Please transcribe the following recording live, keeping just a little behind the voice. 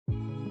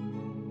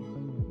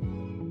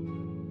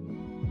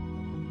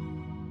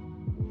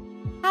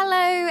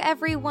Hello,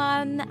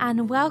 everyone,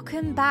 and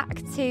welcome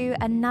back to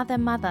Another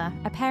Mother,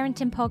 a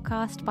parenting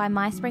podcast by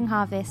My Spring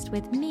Harvest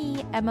with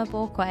me, Emma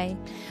Borquay.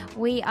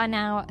 We are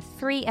now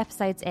 3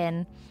 episodes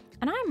in,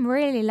 and I'm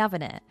really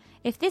loving it.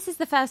 If this is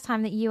the first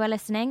time that you are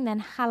listening,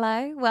 then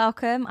hello,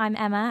 welcome. I'm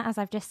Emma, as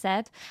I've just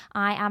said.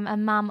 I am a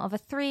mum of a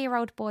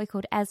 3-year-old boy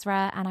called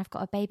Ezra, and I've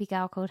got a baby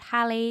girl called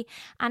Hallie,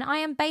 and I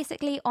am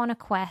basically on a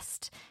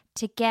quest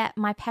to get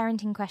my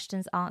parenting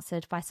questions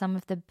answered by some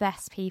of the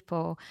best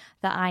people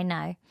that I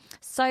know.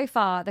 So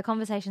far, the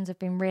conversations have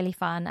been really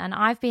fun and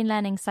I've been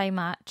learning so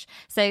much.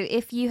 So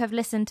if you have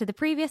listened to the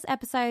previous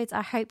episodes,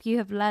 I hope you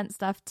have learnt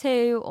stuff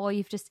too, or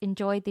you've just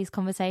enjoyed these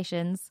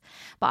conversations.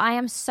 But I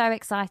am so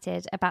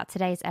excited about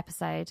today's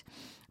episode,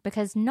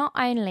 because not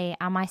only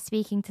am I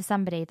speaking to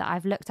somebody that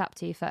I've looked up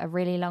to for a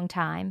really long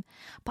time,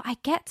 but I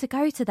get to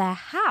go to their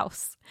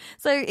house.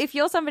 So if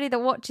you're somebody that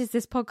watches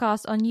this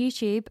podcast on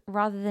YouTube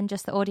rather than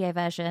just the audio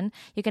version,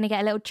 you're going to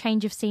get a little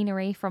change of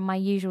scenery from my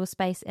usual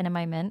space in a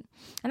moment.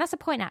 And that's a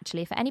point,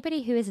 actually, for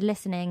anybody who is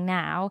listening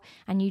now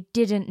and you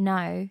didn't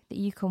know that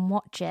you can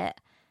watch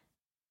it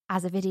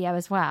as a video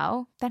as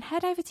well, then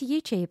head over to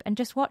YouTube and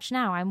just watch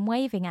now. I'm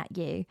waving at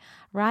you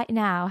right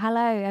now.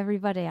 Hello,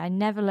 everybody. I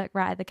never look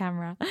right at the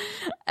camera.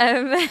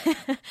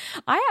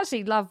 I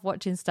actually love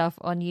watching stuff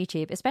on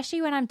YouTube,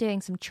 especially when I'm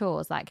doing some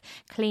chores like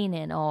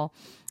cleaning or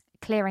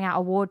clearing out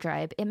a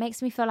wardrobe. It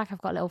makes me feel like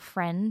I've got a little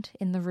friend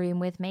in the room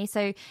with me.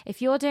 So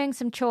if you're doing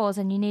some chores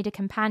and you need a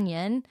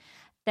companion,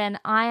 then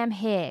I am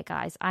here,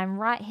 guys. I'm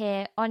right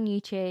here on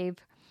YouTube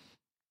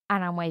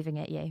and I'm waving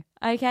at you.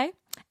 Okay?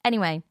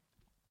 Anyway,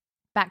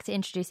 back to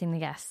introducing the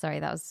guest. Sorry,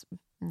 that was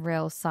a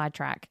real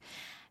sidetrack.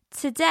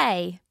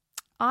 Today,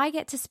 I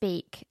get to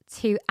speak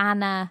to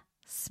Anna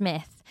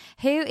Smith,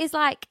 who is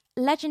like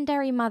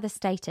legendary mother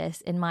status,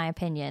 in my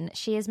opinion.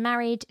 She is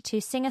married to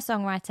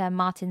singer-songwriter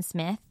Martin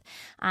Smith,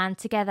 and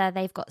together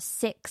they've got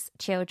 6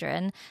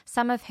 children,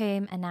 some of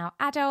whom are now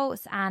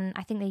adults, and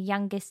I think the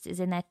youngest is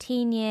in their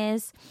teen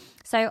years.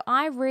 So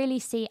I really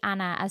see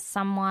Anna as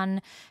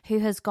someone who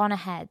has gone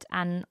ahead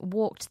and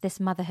walked this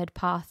motherhood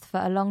path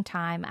for a long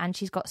time, and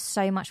she's got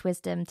so much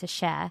wisdom to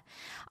share.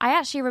 I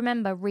actually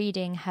remember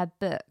reading her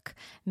book,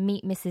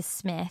 Meet Mrs.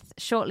 Smith,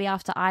 shortly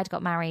after I'd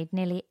got married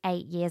nearly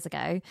 8 years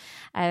ago,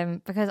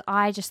 because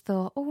I just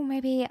thought, oh,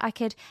 maybe I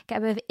could get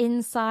a bit of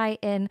insight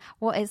in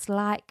what it's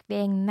like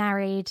being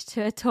married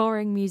to a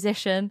touring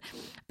musician.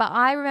 But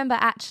I remember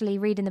actually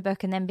reading the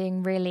book and then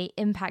being really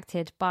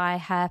impacted by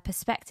her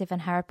perspective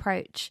and her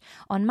approach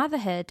on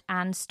motherhood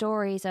and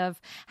stories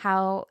of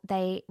how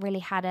they really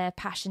had a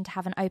passion to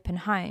have an open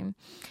home.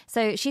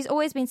 So she's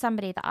always been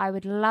somebody that I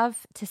would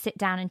love to sit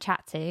down and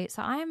chat to.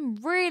 So I'm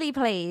really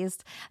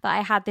pleased that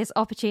I had this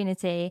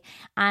opportunity,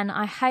 and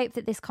I hope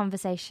that this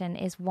conversation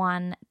is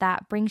one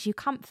that brings you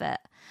comfort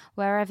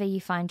wherever you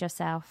find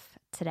yourself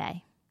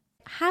today.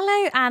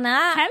 Hello,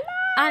 Anna. Hello.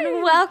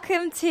 And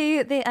welcome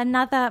to the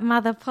Another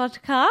Mother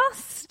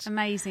podcast.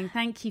 Amazing.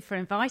 Thank you for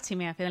inviting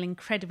me. I feel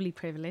incredibly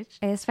privileged.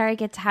 It's very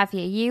good to have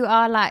you. You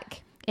are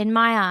like, in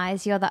my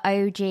eyes, you're the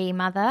OG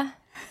mother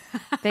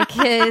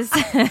because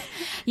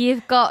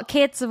you've got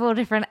kids of all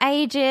different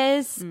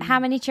ages. How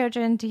many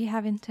children do you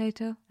have in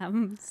total?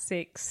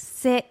 6.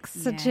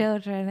 6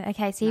 children.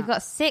 Okay, so you've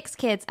got 6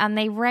 kids and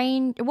they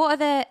range. What are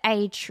the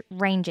age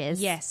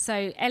ranges? Yes.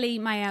 So Ellie,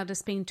 my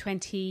eldest, being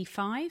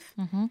 25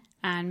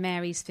 and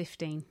Mary's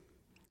 15.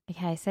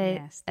 Okay, so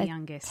yes, the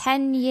youngest.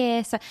 10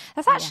 years. So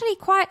that's actually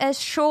quite a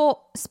short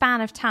span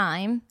of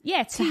time.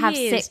 Yeah, 2 to have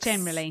years 6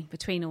 generally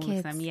between all kids.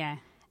 of them, yeah.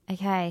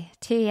 Okay,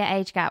 2-year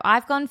age gap.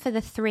 I've gone for the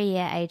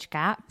 3-year age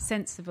gap.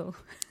 Sensible.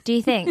 Do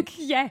you think?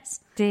 Yes.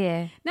 Do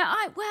you? No,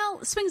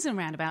 well, swings and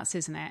roundabouts,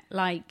 isn't it?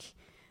 Like,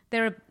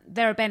 there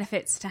are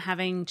benefits to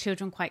having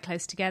children quite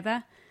close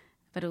together,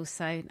 but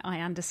also I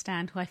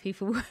understand why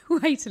people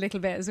wait a little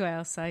bit as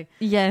well. So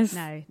yes,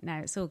 no,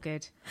 it's all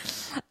good.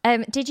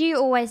 Did you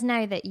always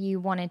know that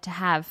you wanted to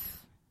have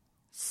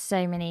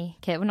so many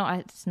kids? Well,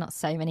 it's not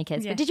so many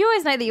kids, but did you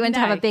always know that you wanted to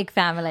have a big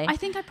family? I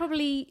think I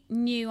probably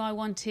knew I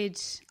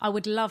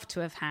would love to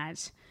have had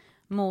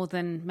more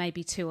than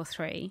maybe 2 or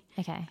 3.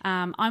 Okay.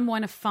 I'm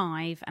one of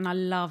 5 and I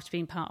loved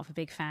being part of a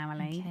big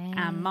family.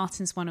 Okay.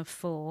 Martin's one of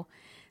 4.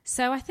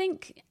 So I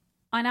think,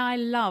 and I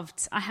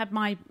had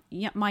my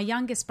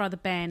youngest brother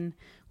Ben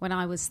when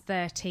I was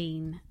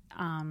 13.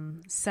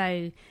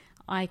 So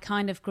I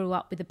kind of grew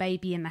up with a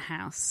baby in the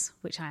house,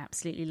 which I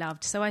absolutely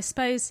loved. So I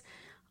suppose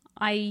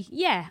I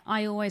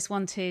always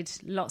wanted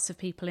lots of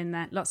people in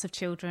there, lots of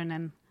children,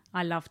 and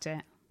I loved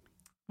it.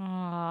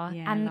 Oh,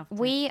 yeah, and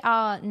we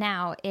are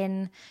now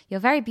in your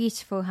very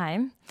beautiful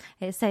home.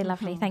 It's so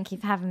lovely. Thank you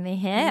for having me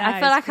here. No,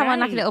 I feel like great. I'm on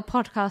like a little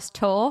podcast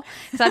tour.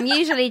 So I'm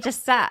usually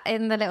just sat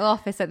in the little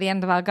office at the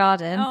end of our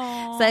garden.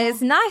 Aww. So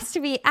it's nice to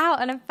be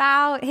out and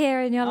about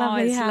here in your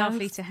lovely it's house.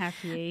 Lovely to have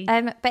you.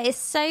 But it's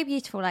so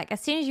beautiful. Like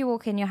as soon as you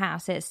walk in your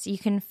house, you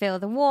can feel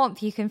the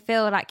warmth. You can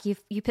feel like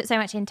you put so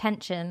much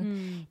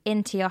intention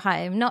into your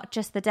home, not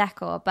just the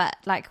decor, but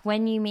like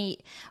when you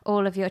meet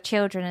all of your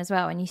children as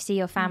well, and you see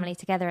your family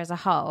together as a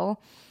whole.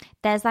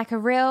 There's like a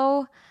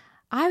real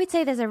I would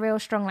say there's a real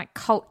strong like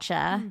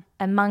culture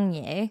among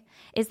you.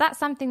 Is that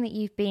something that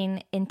you've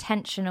been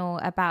intentional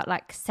about,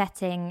 like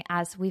setting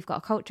as we've got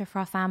a culture for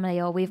our family,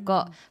 or we've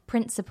got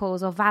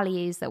principles or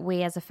values that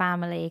we as a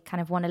family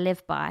kind of want to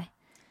live by?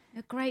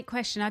 A great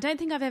question. I don't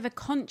think I've ever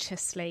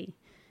consciously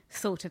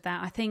thought of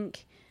that. I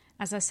think,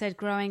 as I said,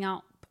 growing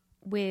up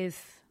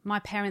with my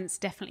parents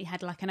definitely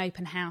had like an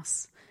open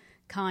house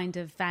kind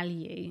of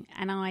value.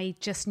 And I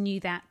just knew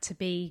that to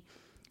be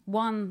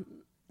one,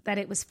 that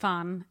it was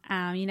fun.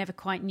 You never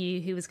quite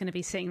knew who was going to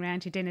be sitting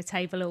around your dinner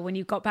table, or when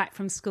you got back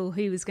from school,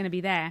 who was going to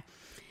be there.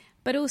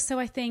 But also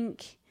I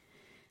think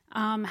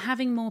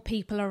having more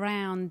people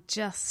around,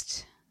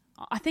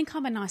 I think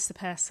I'm a nicer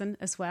person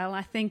as well.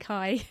 I think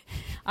I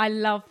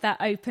love that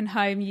open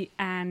home,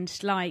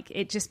 and like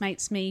it just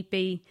makes me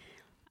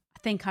I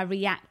think I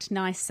react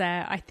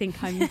nicer. I think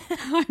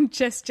I'm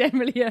just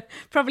generally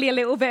probably a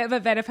little bit of a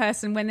better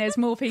person when there's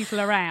more people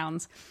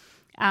around.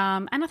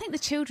 And I think the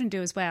children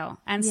do as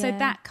well. And so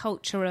that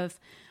culture of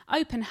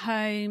open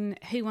home,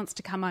 who wants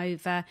to come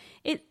over,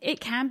 it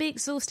can be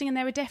exhausting. And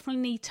there are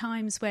definitely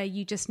times where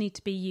you just need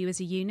to be you as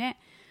a unit.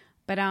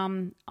 But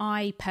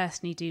I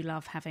personally do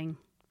love having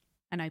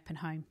an open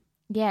home.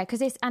 Yeah,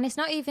 because it's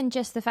not even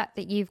just the fact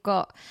that you've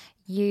got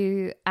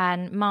you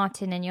and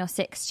Martin and your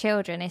 6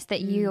 children. It's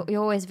that you're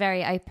always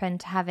very open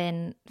to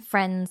having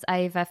friends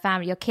over,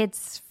 family, your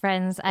kids'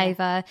 friends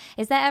over.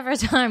 Is there ever a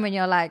time when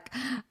you're like,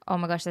 oh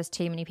my gosh, there's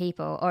too many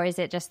people? Or is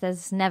it just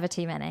there's never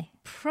too many?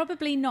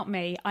 Probably not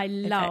me. I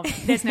love,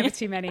 there's never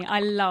too many. I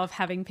love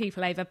having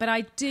people over. But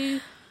I do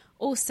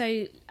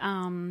also,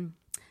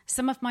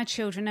 some of my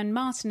children and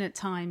Martin at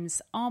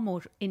times are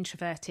more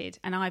introverted.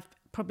 And I've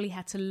probably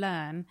had to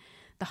learn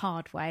the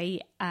hard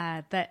way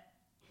that,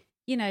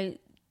 you know,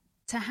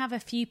 to have a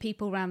few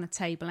people around the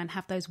table and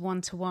have those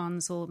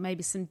one-to-ones or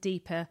maybe some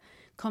deeper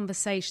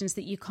conversations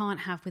that you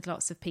can't have with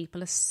lots of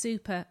people are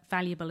super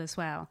valuable as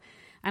well.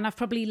 And I've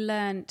probably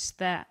learnt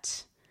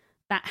that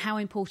how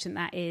important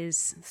that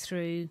is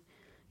through,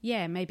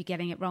 maybe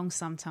getting it wrong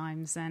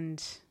sometimes. And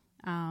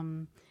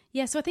so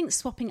I think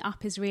swapping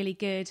up is really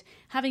good.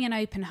 Having an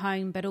open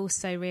home, but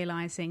also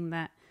realising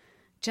that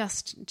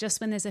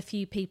just when there's a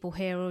few people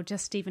here, or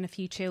just even a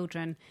few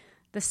children,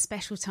 the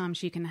special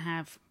times you can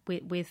have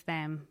with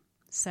them.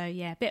 So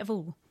a bit of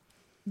all.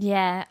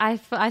 Yeah,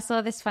 I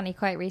saw this funny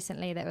quote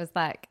recently that was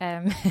like,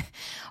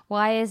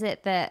 why is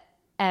it that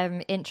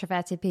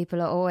introverted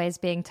people are always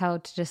being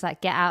told to just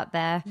like get out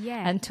there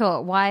and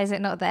talk? Why is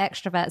it not the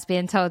extroverts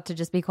being told to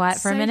just be quiet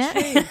for a minute?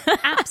 True.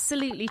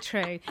 Absolutely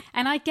true.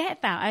 And I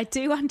get that. I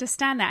do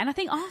understand that. And I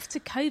think after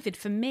COVID,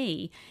 for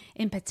me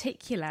in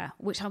particular,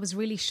 which I was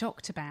really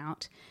shocked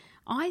about,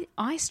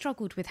 I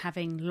struggled with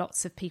having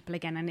lots of people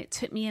again, and it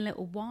took me a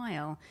little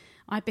while.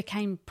 I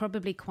became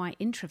probably quite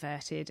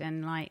introverted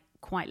and like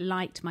quite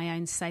liked my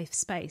own safe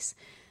space.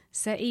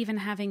 So even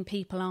having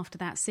people after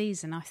that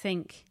season, I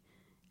think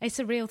it's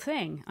a real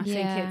thing. I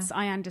think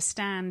I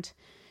understand,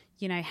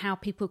 you know, how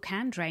people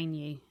can drain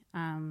you,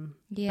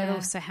 but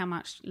also how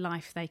much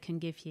life they can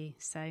give you.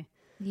 So.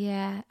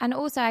 Yeah. And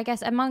also, I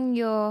guess, among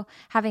your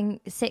having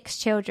 6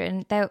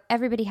 children,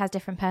 everybody has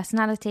different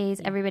personalities.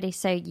 Everybody's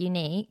so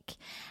unique.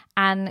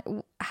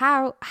 And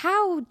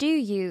how do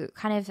you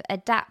kind of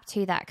adapt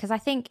to that? Because I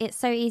think it's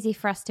so easy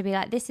for us to be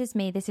like, this is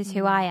me, this is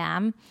who I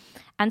am.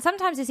 And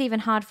sometimes it's even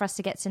hard for us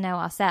to get to know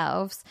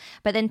ourselves,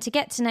 but then to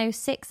get to know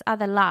 6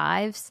 other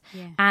lives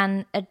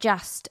and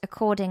adjust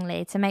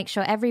accordingly to make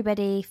sure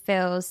everybody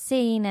feels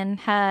seen and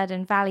heard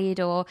and valued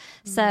or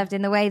served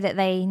in the way that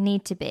they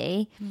need to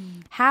be.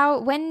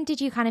 When did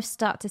you kind of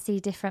start to see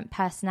different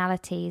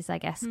personalities, I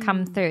guess,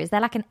 come through? Is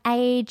there like an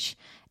age?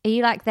 Are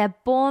you like they're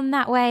born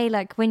that way?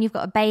 Like when you've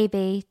got a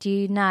baby, do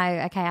you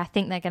know, okay, I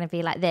think they're going to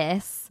be like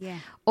this? Yeah.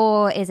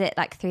 Or is it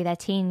like through their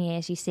teen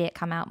years you see it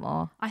come out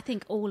more? I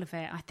think all of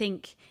it. I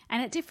think,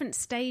 and at different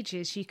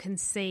stages you can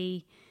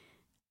see,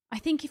 I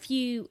think if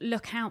you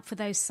look out for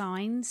those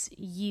signs,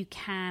 you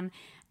can,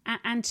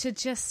 and to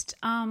just,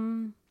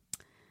 go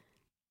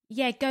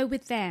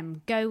with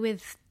them. Go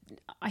with,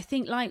 I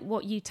think like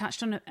what you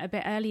touched on a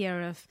bit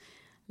earlier of,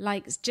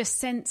 like just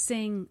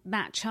sensing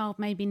that child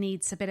maybe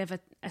needs a bit of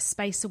a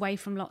space away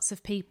from lots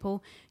of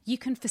people. You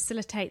can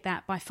facilitate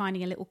that by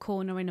finding a little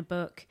corner in a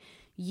book.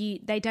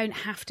 They don't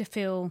have to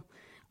feel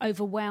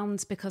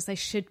overwhelmed because they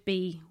should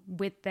be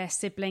with their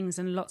siblings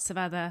and lots of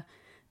other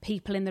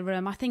people in the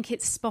room. I think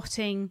it's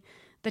spotting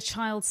the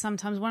child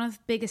sometimes. One of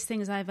the biggest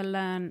things I ever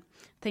learned,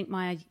 I think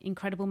my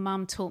incredible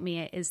mum taught me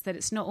it, is that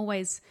it's not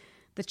always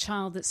the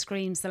child that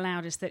screams the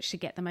loudest that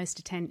should get the most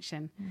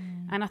attention.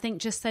 And I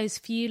think just those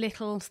few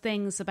little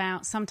things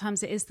about,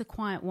 sometimes it is the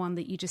quiet one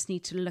that you just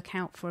need to look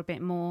out for a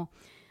bit more,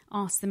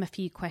 ask them a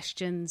few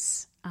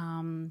questions,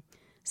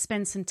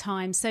 spend some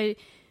time. So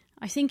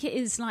I think it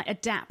is like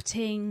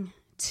adapting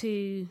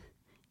to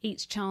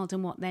each child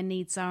and what their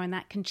needs are, and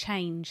that can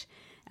change.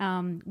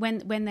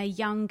 When they're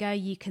younger,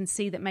 you can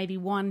see that maybe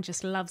one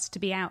just loves to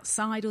be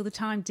outside all the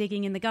time,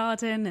 digging in the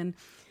garden, and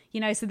you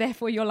know, so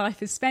therefore your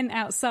life is spent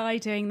outside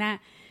doing that.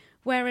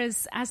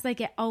 Whereas as they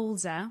get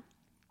older,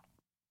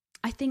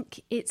 I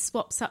think it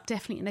swaps up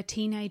definitely in the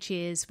teenage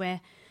years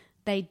where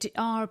they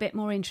are a bit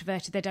more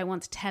introverted. They don't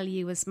want to tell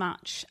you as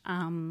much.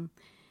 And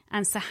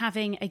so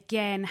having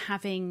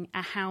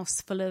a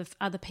house full of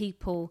other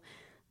people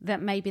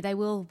that maybe they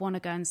will want to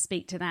go and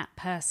speak to that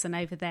person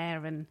over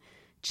there and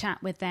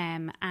chat with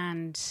them.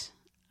 And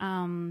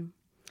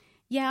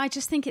I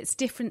just think it's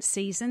different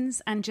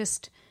seasons and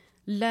just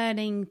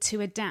learning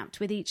to adapt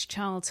with each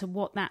child to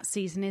what that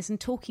season is and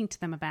talking to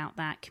them about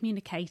that,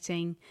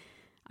 communicating.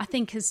 I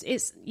think it's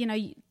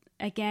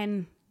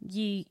again,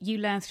 you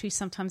learn through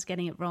sometimes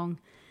getting it wrong,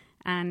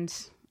 and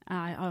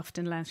I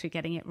often learn through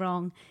getting it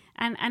wrong,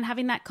 and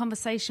having that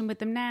conversation with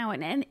them now,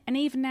 and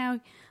even now,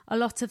 a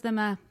lot of them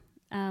are,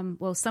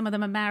 some of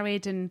them are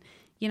married, and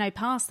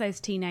past those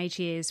teenage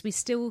years, we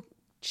still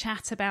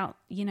chat about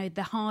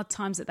the hard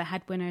times that they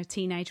had when they were a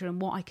teenager and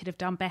what I could have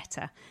done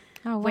better.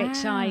 Oh, wow.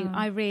 Which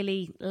I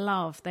really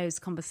love those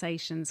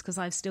conversations because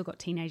I've still got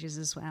teenagers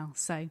as well.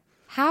 So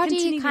how do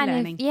you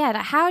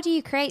how do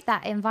you create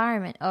that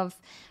environment of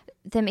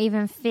them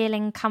even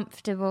feeling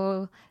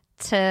comfortable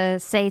to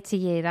say to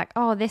you like,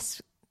 oh,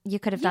 this, you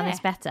could have done this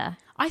better?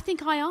 I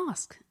think I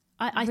ask.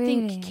 I Really?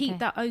 think keep Okay.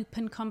 that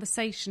open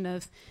conversation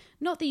of,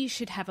 not that you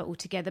should have it all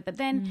together, but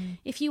then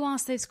if you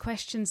ask those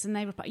questions and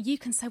they reply, you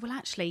can say, well,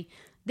 actually,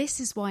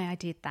 this is why I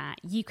did that.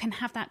 You can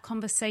have that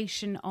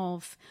conversation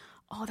of,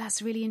 oh,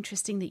 that's really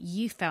interesting that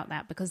you felt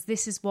that because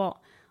this is what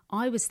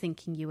I was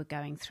thinking you were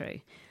going through.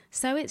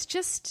 So it's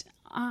just,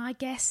 I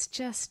guess,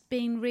 just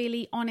being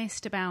really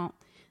honest about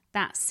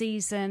that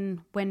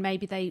season when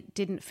maybe they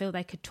didn't feel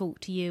they could talk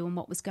to you and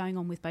what was going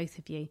on with both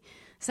of you.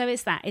 So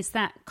it's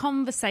that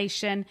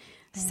conversation,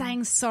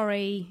 saying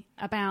sorry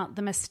about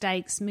the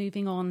mistakes,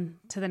 moving on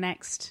to the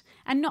next.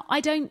 And I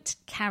don't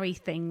carry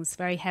things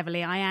very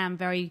heavily. I am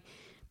very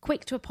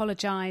quick to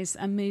apologise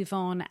and move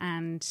on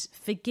and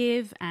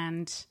forgive,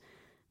 and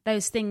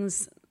those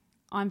things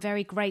I'm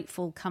very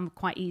grateful come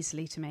quite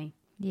easily to me.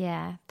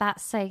 Yeah,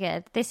 that's so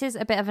good. This is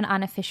a bit of an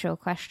unofficial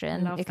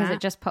question Love because that.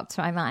 it just popped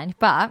to my mind.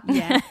 But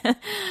Yeah.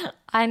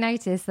 I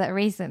noticed that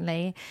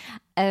recently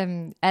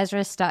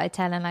Ezra started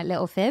telling like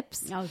little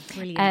fibs. Oh,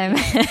 brilliant.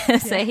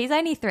 So he's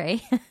only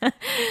 3.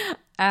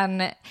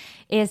 And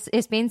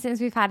it's been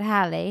since we've had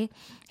Hallie.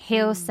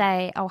 He'll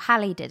say, oh,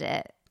 Hallie did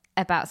it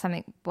about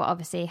something. Well,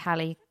 obviously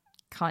Hallie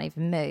can't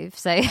even move,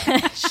 so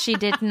she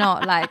did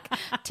not like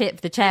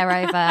tip the chair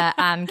over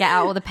and get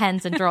out all the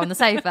pens and draw on the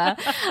sofa.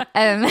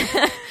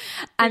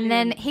 And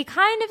then he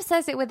kind of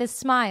says it with a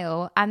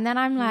smile, and then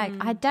I'm like,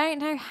 I don't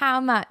know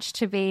how much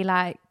to be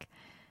like,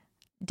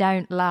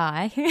 don't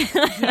lie.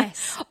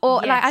 Yes. Or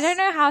like, I Yes. don't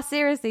know how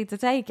seriously to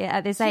take it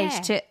at this age, Yeah.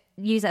 to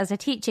use it as a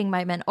teaching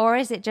moment, or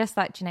is it just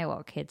like, do you know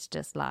what, kids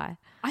just lie?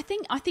 I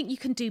think you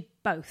can do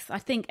both. I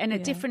think, and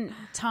at different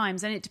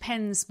times, and it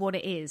depends what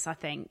it is, I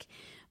think.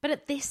 But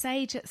at this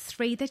age, at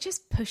 3, they're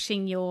just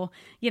pushing your,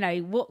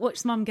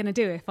 what's mum going to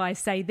do if I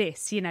say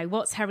this?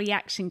 What's her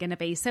reaction going to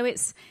be? So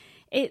it's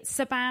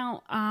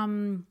about,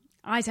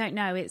 I don't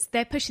know,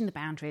 they're pushing the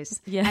boundaries.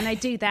 Yeah. And they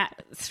do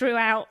that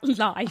throughout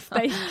life.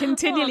 They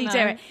continually do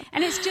it.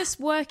 And it's just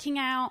working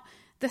out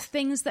the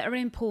things that are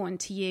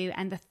important to you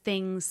and the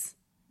things,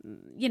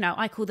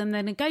 I call them the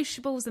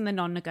negotiables and the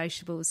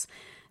non-negotiables.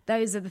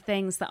 Those are the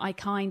things that I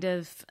kind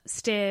of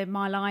steer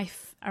my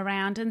life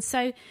around. And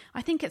so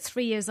I think at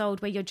 3 years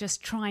old, where you're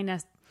just trying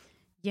to,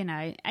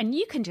 and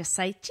you can just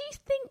say, do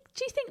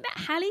you think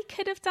that Hallie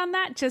could have done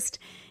that? Just,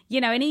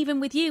 and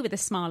even with you with a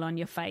smile on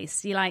your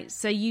face, you're like,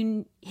 so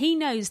he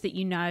knows that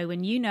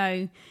and you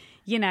know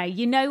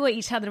what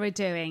each other are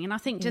doing. And I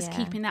think just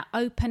keeping that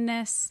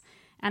openness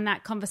and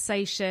that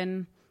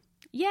conversation,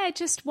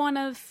 just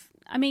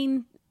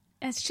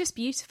it's just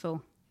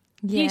beautiful.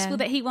 Yeah. Beautiful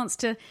that he wants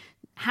to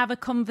have a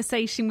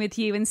conversation with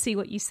you and see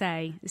what you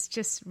say. It's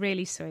just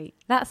really sweet.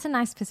 That's a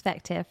nice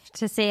perspective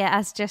to see it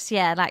as just,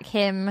 like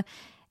him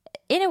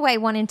in a way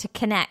wanting to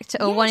connect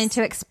or wanting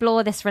to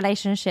explore this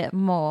relationship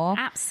more.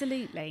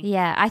 Absolutely.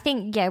 Yeah, I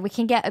think, we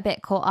can get a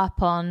bit caught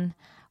up on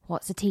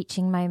what's a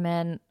teaching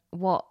moment,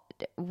 what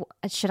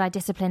should I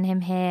discipline him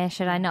here,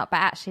 should I not? But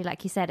actually,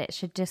 like you said, it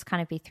should just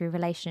kind of be through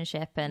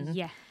relationship and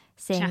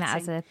seeing that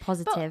as a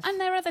positive. And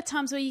there are other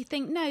times where you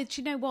think, no,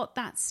 do you know what?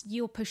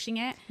 You're pushing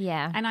it.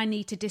 Yeah. And I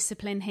need to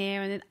discipline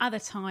here. And then other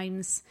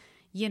times,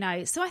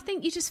 so I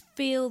think you just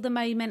feel the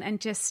moment and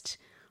just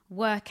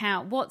work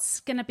out what's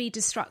going to be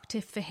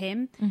destructive for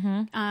him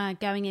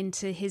going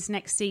into his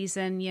next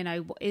season.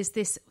 Is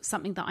this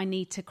something that I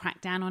need to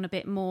crack down on a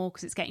bit more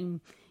because it's getting,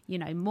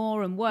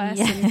 more and worse,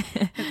 and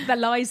the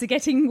lies are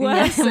getting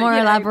worse, more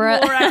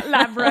elaborate. More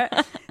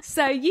elaborate.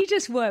 So you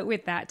just work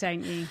with that,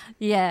 don't you?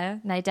 Yeah,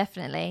 no,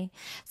 definitely.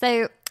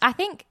 So I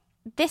think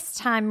this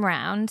time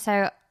round,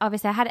 so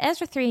obviously I had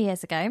Ezra 3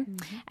 years ago,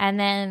 and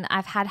then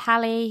I've had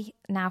Hallie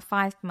now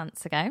 5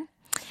 months ago,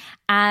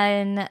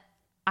 and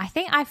I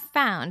think I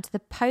found the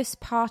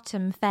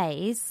postpartum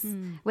phase,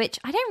 which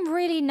I don't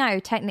really know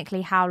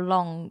technically how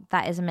long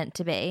that is meant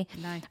to be.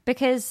 No.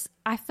 Because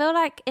I feel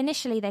like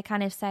initially they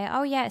kind of say,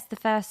 oh yeah, it's the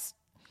first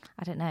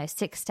I don't know,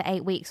 6 to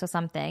 8 weeks or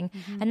something.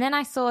 And then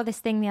I saw this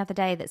thing the other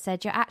day that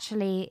said you're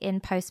actually in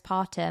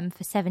postpartum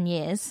for 7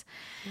 years.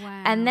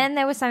 Wow. And then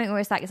there was something where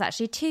it's like, it's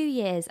actually 2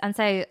 years. And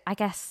so I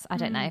guess, I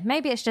don't know,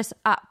 maybe it's just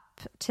up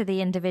to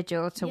the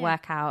individual to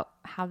work out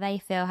how they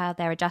feel, how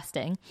they're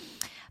adjusting.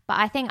 But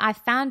I think I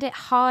found it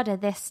harder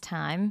this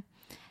time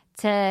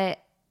to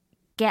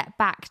get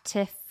back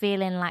to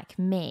feeling like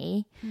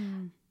me.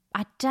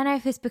 I don't know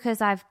if it's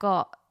because I've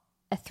got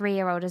a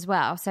 3-year-old as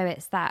well. So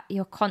it's that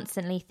you're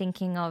constantly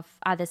thinking of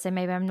others. So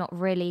maybe I'm not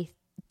really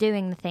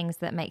doing the things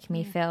that make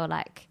me feel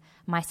like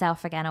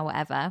myself again or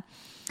whatever.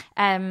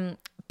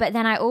 But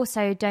then I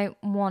also don't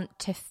want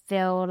to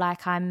feel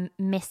like I'm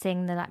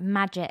missing the like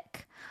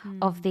magic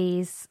of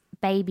these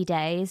baby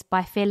days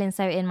by feeling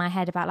so in my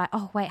head about like,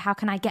 oh wait, how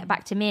can I get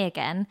back to me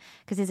again?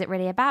 Because is it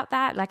really about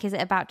that? Like, is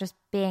it about just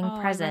being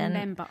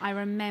present? I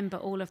remember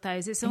all of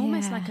those. It's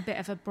almost like a bit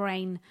of a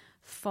brain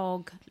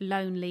fog,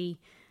 lonely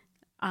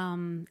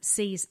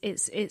sees.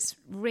 It's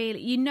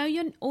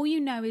really, all you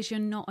know is you're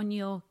not on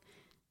your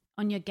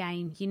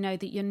game. You know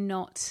that you're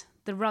not,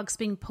 the rug's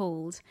being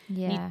pulled.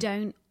 You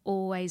don't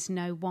always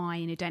know why,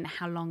 and you don't know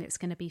how long it's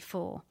going to be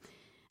for.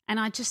 And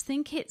I just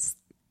think it's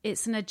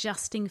an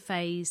adjusting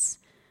phase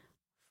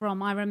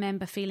from, I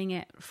remember feeling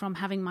it from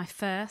having my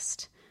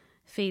first,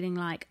 feeling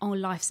like, oh,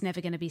 life's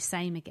never going to be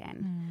same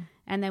again.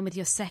 And then with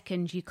your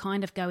second, you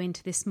kind of go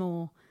into this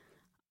more,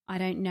 I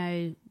don't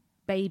know,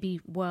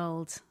 baby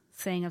world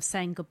thing of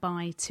saying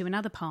goodbye to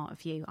another part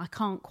of you. I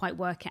can't quite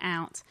work it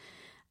out.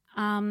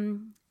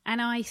 And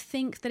I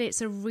think that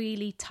it's a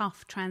really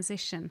tough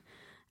transition.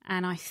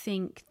 And I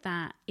think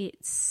that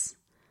it's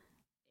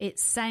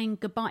saying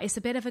goodbye. It's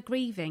a bit of a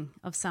grieving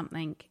of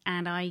something.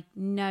 And I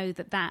know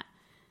that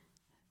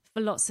for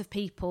lots of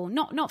people,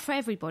 not for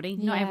everybody,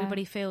 not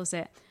everybody feels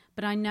it,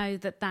 but I know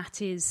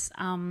that is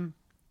a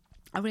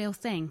real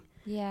thing.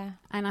 Yeah.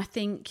 And I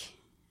think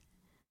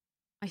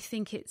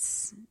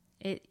it's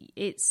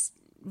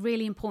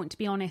really important to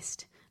be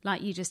honest,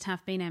 like you just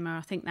have been, Emma.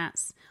 I think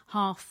that's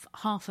half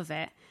of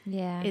it.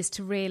 Yeah. Is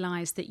to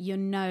realise that you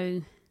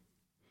know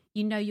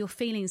your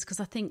feelings, because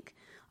I think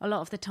a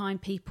lot of the time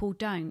people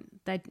don't.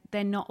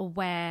 They're not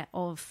aware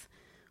of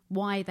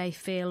why they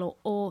feel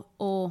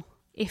or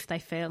if they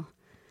feel.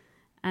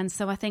 And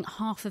so I think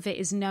half of it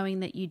is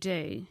knowing that you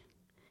do.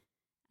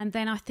 And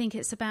then I think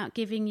it's about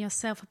giving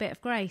yourself a bit of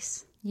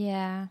grace.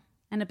 Yeah.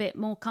 And a bit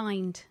more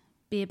kind.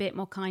 Be a bit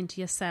more kind to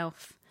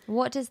yourself.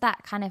 What does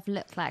that kind of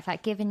look like?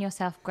 Like giving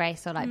yourself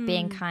grace or like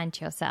being kind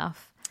to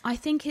yourself? I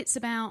think it's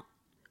about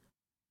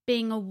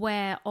being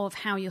aware of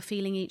how you're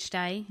feeling each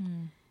day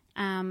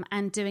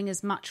and doing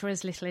as much or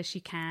as little as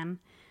you can.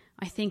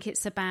 I think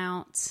it's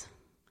about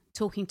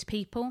talking to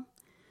people.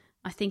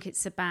 I think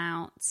it's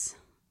about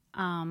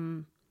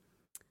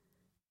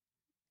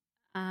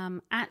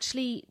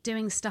actually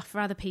doing stuff for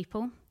other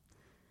people.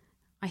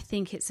 I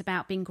think it's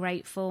about being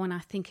grateful, and I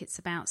think it's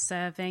about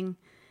serving,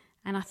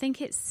 and I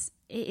think it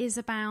is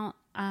about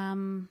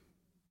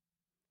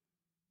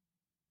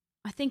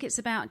I think it's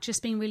about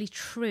just being really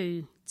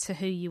true to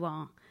who you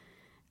are,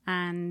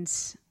 and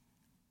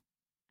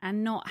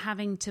not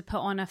having to put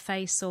on a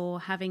face or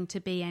having to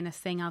be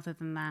anything other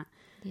than that.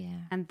 Yeah.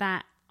 And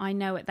that I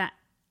know that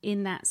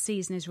in that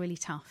season is really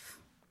tough.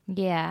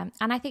 Yeah.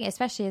 And I think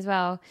especially as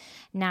well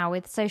now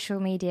with social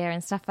media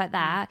and stuff like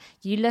that,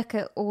 you look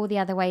at all the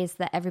other ways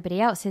that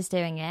everybody else is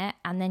doing it,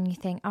 and then you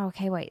think, oh,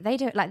 okay, wait, they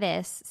do it like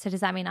this, so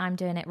does that mean I'm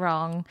doing it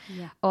wrong?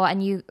 Yeah.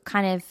 And you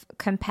kind of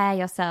compare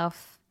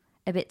yourself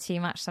a bit too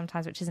much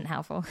sometimes, which isn't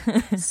helpful.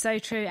 So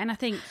true. And I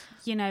think,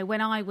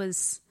 when I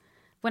was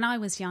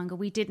younger,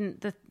 we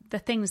didn't, the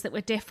things that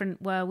were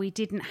different were we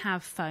didn't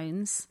have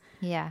phones.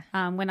 Yeah.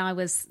 When I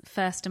was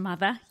first a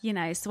mother,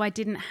 so I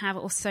didn't have,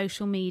 or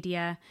social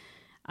media.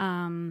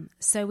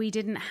 So we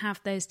didn't have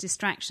those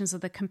distractions or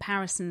the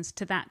comparisons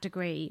to that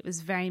degree. It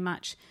was very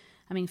much,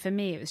 for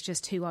me, it was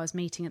just who I was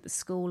meeting at the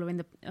school or in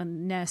the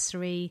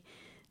nursery.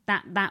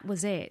 That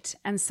was it.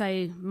 And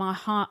so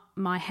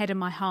my head and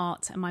my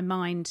heart and my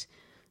mind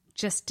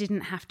just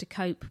didn't have to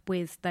cope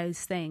with those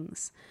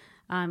things.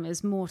 It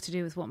was more to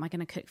do with what am I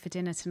going to cook for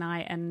dinner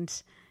tonight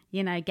and,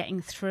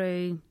 getting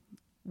through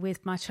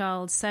with my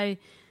child. So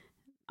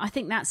I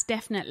think that's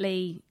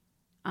definitely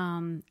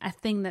a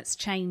thing that's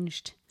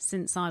changed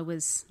since I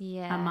was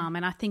a mum,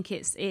 and I think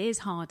it is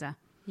harder.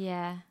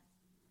 Yeah.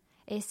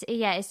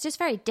 It's just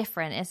very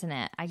different, isn't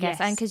it? I guess.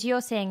 Yes. And because you're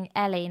seeing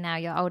Ellie now,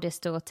 your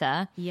oldest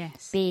daughter,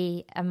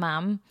 be a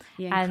mum.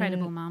 Yeah,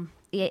 incredible mum.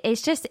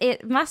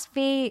 It must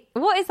be,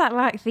 what is that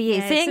like for you?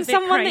 Yeah, seeing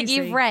someone crazy.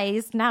 That you've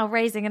raised, now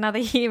raising another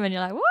human,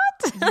 you're like,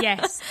 what?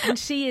 Yes, and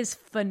she is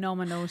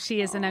phenomenal. She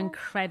is an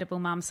incredible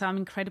mum, so I'm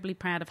incredibly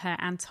proud of her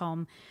and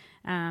Tom.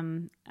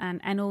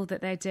 And all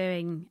that they're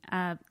doing.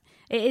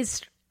 It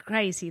is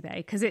crazy though,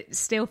 because it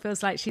still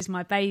feels like she's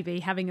my baby.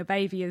 Having a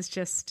baby is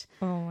just,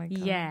 oh my god,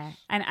 yeah.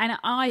 And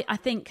I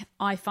think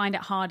I find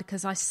it hard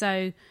because I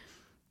so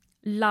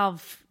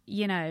love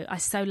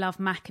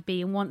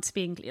Maccabee and want to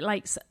be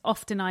like,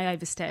 often I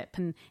overstep,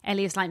 and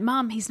Ellie is like,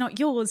 Mum, he's not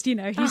yours,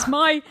 he's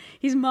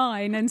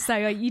mine, and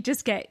so you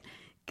just get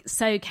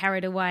so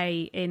carried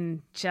away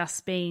in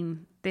just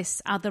being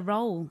this other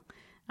role,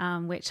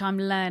 which I'm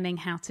learning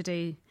how to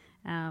do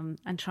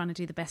and trying to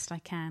do the best I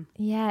can.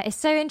 Yeah, it's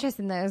so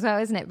interesting though as well,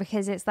 isn't it?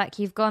 Because it's like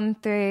you've gone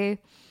through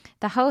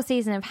the whole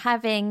season of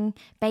having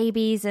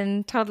babies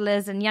and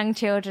toddlers and young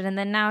children, and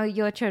then now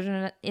your children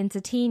are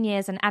into teen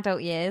years and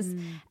adult years,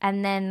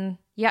 and then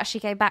you actually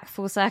go back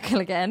full circle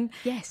again.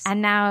 Yes.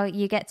 And now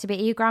you get to be,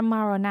 are you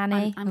grandma or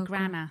nanny? I'm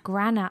Granna.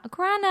 Granna.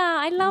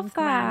 I love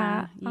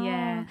that. Granna.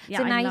 Yeah. Oh. Yeah,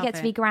 So I now you love get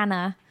to be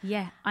Granna.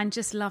 Yeah, I'm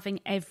just loving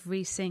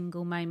every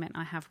single moment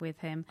I have with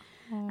him.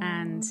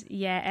 And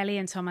yeah, Ellie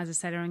and Tom, as I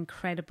said, are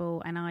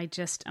incredible. And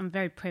I'm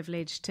very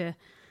privileged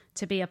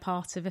to be a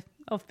part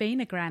of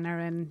being a Granna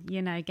and,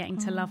 you know, getting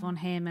to love on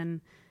him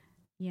and,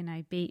 you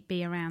know,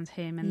 be around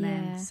him and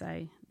them.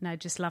 So, no,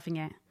 just loving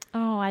it.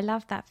 Oh, I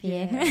love that for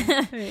you.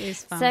 It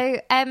is fun. So,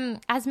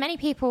 as many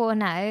people will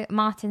know,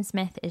 Martin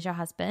Smith is your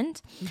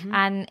husband,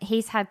 and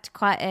he's had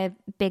quite a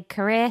big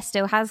career,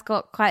 still has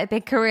got quite a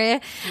big career.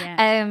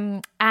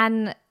 Yeah.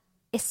 And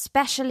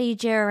especially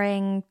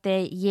during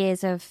the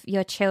years of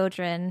your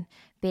children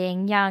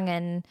being young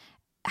and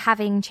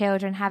having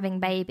children, having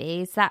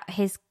babies, that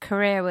his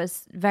career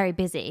was very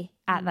busy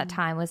at that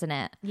time, wasn't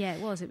it? Yeah,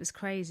 it was. It was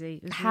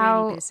crazy. It was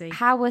really busy.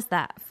 How was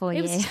that for you?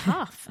 It was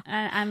tough.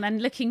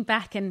 And looking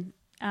back and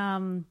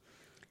I'm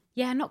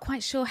not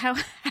quite sure how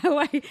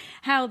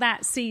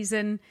that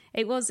season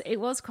it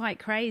was quite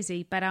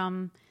crazy. But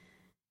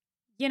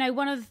you know,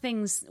 one of the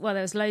things, well,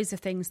 there was loads of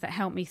things that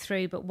helped me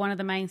through, but one of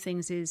the main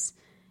things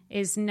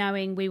is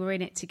knowing we were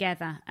in it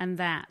together and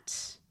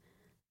that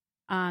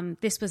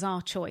this was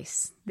our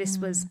choice. This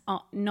was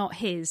not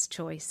his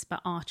choice,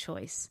 but our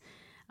choice.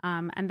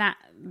 And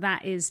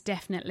that is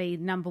definitely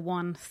number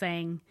one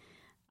thing,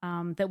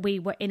 that we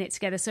were in it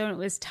together. So it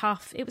was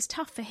tough. It was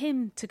tough for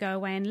him to go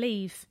away and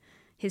leave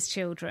his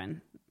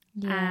children.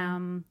 Yeah.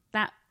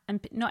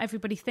 And not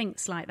everybody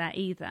thinks like that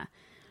either.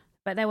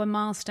 But there were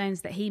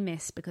milestones that he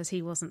missed because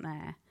he wasn't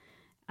there.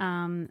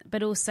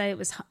 But also it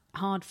was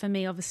hard for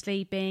me,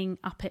 obviously, being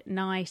up at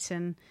night,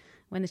 and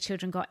when the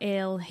children got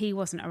ill, he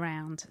wasn't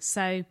around.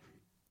 So,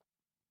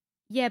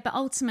 yeah, but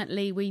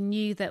ultimately we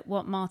knew that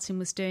what Martin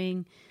was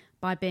doing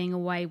by being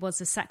away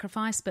was a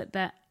sacrifice, but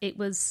that it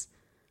was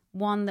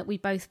one that we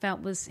both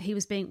felt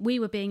we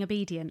were being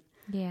obedient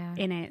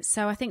in it.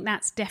 So I think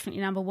that's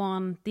definitely number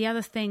one. The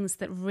other things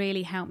that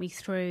really helped me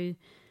through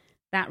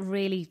that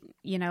really,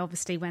 you know,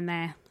 obviously when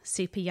they're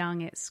super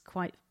young, it's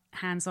quite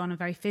hands-on and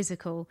very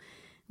physical,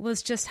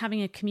 was just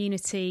having a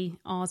community.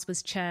 Ours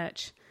was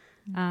church,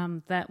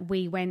 that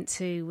we went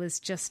to was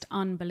just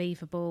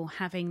unbelievable.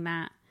 Having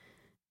that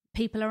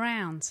people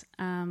around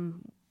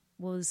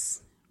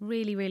was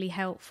really, really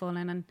helpful.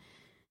 And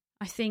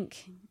I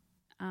think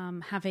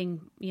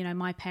having, you know,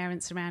 my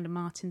parents around and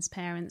Martin's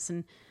parents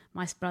and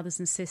my brothers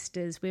and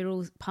sisters, we're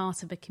all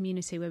part of a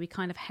community where we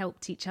kind of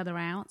helped each other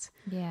out,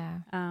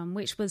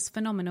 which was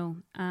phenomenal.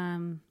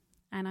 And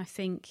I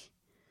think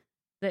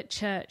that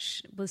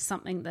church was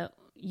something that,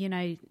 you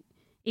know,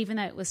 even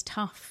though it was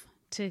tough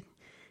to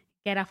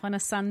get up on a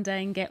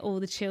Sunday and get all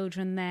the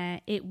children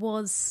there, it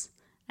was,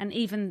 and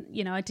even,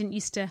 you know, I didn't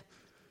used to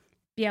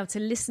be able to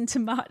listen to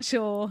much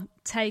or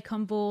take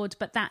on board,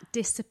 but that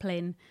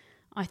discipline,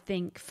 I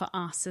think, for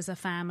us as a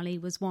family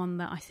was one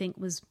that I think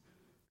was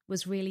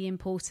really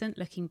important.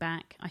 Looking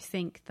back, I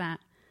think that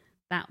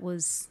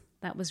was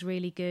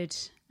really good,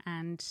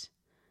 and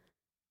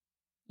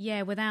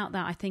yeah, without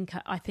that, I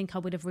think I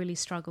would have really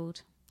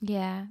struggled.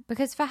 Yeah,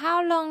 because for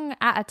how long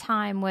at a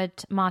time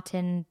would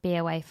Martin be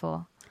away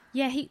for?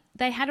 Yeah,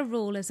 they had a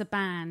rule as a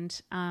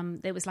band.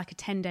 There was like a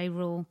 10-day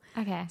rule.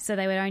 Okay. So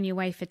they were only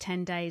away for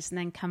 10 days and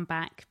then come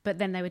back. But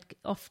then they would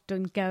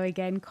often go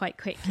again quite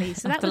quickly.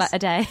 So after that was like a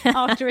day.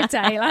 After a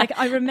day. Like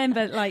I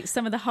remember like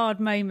some of the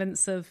hard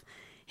moments of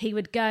he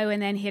would go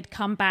and then he'd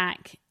come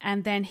back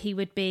and then he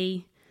would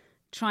be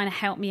trying to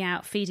help me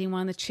out feeding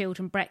one of the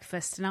children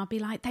breakfast. And I'll be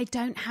like, they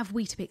don't have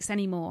Weetabix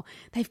anymore.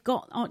 They've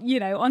got, you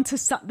know, onto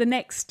the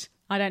next...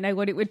 I don't know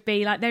what it would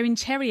be like. They're in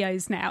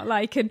Cheerios now.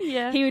 Like, and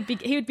he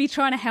would be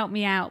trying to help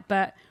me out.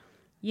 But,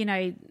 you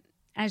know,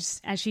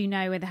 as you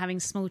know, with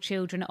having small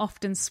children,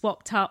 often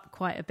swapped up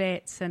quite a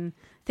bit, and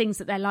things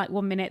that they like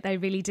one minute, they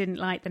really didn't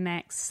like the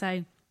next.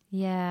 So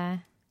yeah,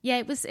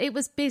 it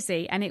was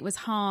busy and it was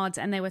hard.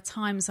 And there were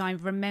times I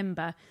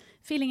remember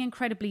feeling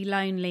incredibly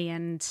lonely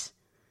and,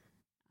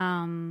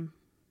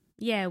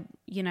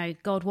 you know,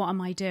 God, what am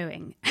I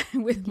doing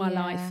with my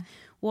life?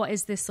 What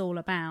is this all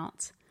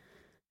about?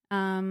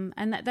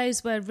 And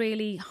those were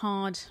really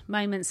hard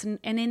moments. And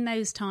in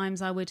those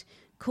times, I would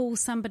call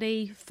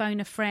somebody, phone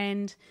a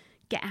friend,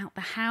 get out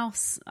the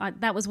house.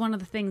 That was one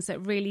of the things that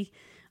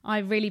I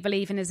really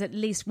believe in, is at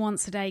least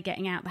once a day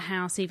getting out the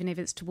house, even if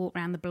it's to walk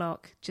around the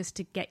block, just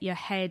to get your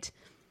head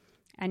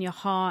and your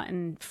heart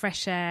and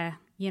fresh air,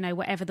 you know,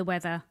 whatever the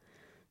weather,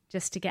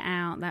 just to get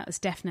out. That was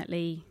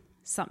definitely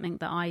something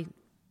that I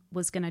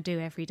was going to do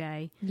every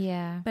day.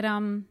 Yeah. But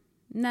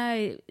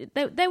no,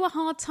 there were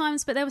hard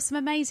times, but there were some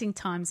amazing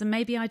times. And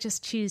maybe I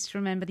just choose to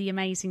remember the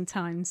amazing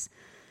times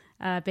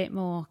a bit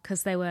more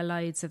because there were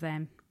loads of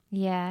them.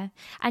 Yeah.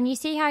 And you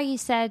see how you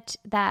said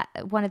that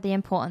one of the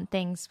important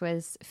things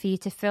was for you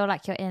to feel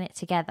like you're in it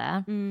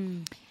together.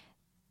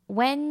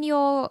 When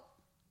you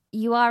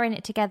are in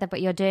it together,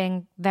 but you're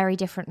doing very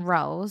different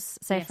roles.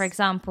 So, Yes. for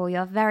example,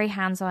 you're very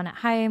hands-on at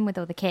home with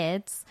all the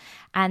kids,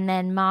 and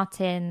then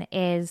Martin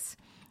is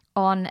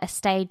on a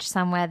stage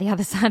somewhere the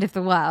other side of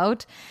the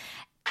world.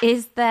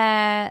 Is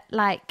there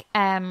like,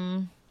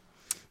 how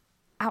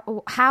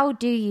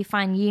do you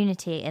find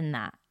unity in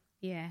that?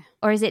 Yeah.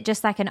 Or is it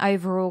just like an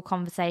overall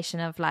conversation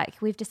of like,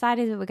 we've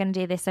decided that we're going to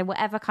do this, so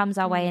whatever comes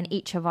our way in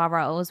each of our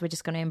roles, we're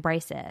just going to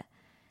embrace it?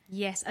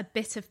 Yes, a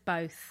bit of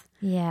both.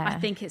 Yeah. I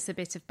think it's a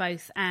bit of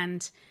both.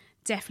 And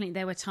definitely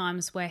there were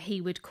times where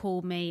he would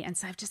call me and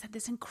say, I've just had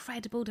this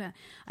incredible day.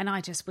 And I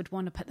just would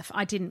want to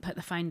I didn't put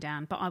the phone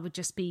down, but I would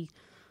just be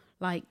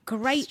like,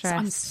 great. Stressed.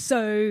 I'm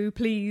so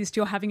pleased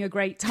you're having a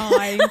great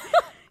time.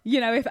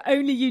 If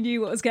only you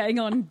knew what was going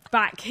on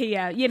back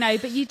here,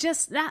 but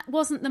that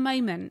wasn't the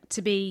moment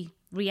to be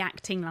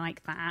reacting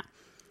like that.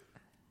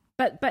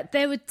 But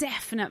there were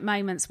definite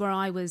moments where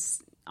I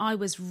was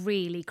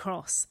really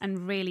cross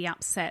and really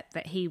upset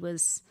that he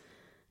was,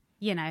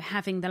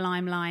 having the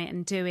limelight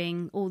and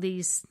doing all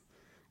these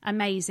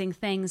amazing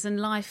things, and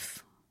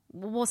life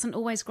wasn't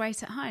always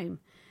great at home.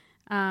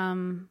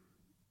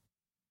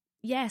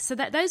 So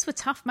those were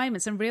tough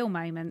moments and real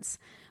moments.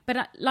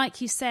 But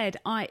like you said,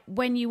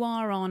 when you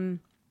are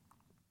on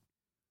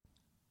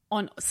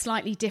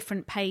slightly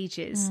different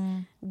pages,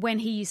 when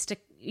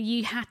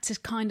you had to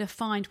kind of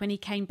find, when he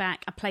came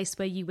back, a place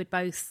where you would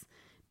both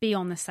be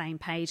on the same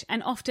page.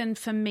 And often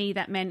for me,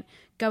 that meant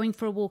going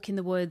for a walk in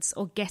the woods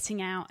or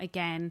getting out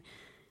again,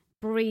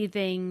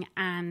 breathing,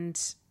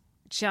 and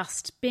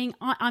just being.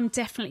 I'm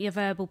definitely a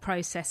verbal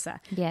processor.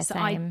 Yeah, so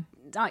same.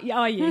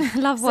 Are you?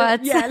 Love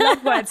words. Yeah,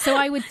 love words. So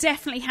I would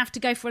definitely have to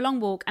go for a long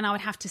walk, and I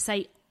would have to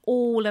say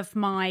all of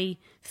my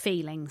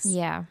feelings.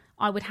 Yeah.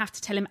 I would have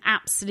to tell him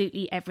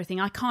absolutely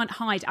everything. I can't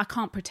hide. I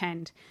can't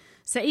pretend.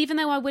 So even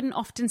though I wouldn't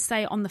often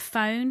say it on the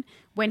phone,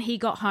 when he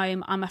got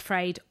home, I'm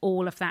afraid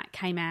all of that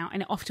came out,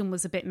 and it often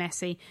was a bit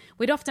messy.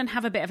 We'd often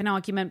have a bit of an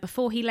argument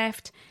before he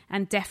left,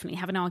 and definitely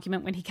have an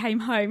argument when he came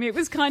home. It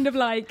was kind of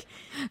like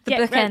The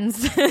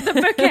bookends.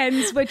 The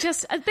bookends were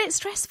just a bit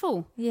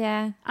stressful.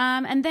 Yeah.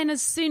 And then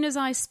as soon as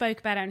I spoke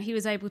about it and he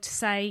was able to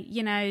say,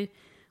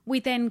 we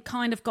then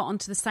kind of got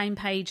onto the same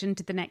page and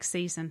did the next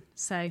season.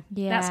 So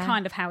that's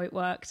kind of how it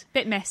worked.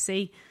 Bit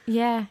messy.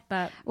 Yeah.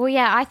 But well,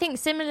 yeah, I think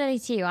similarly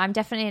to you, I'm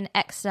definitely an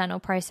external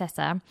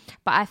processor,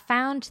 but I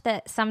found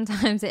that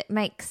sometimes it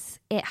makes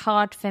it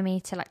hard for me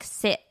to like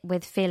sit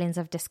with feelings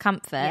of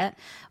discomfort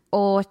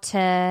or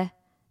to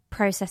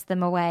process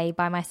them away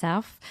by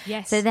myself.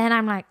 Yes. So then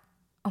I'm like,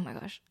 oh my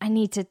gosh, I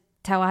need to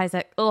tell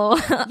Isaac,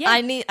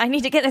 I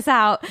need to get this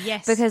out,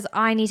 because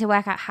I need to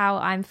work out how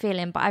I'm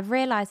feeling. But I've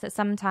realized that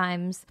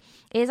sometimes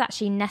it is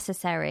actually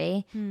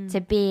necessary to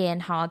be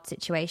in hard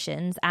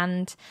situations,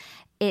 and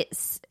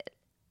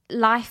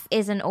life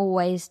isn't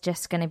always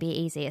just going to be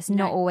easy. It's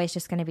not always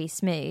just going to be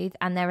smooth,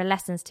 and there are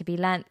lessons to be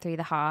learnt through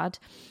the hard.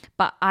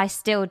 But I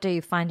still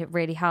do find it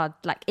really hard,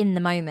 like in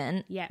the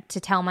moment, to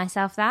tell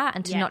myself that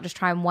and to not just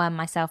try and worm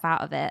myself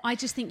out of it. I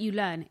just think you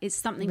learn. It's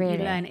something you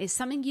learn. It's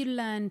something you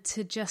learn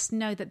to just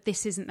know that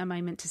this isn't the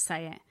moment to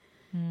say it.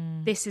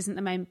 This isn't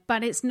the moment.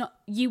 But it's not.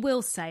 You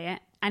will say it,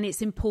 and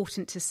it's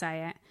important to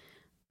say it.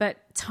 But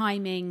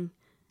timing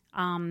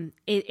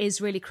is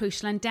really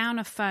crucial. And down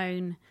a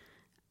phone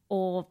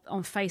or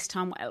on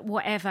FaceTime,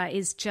 whatever,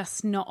 is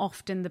just not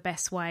often the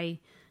best way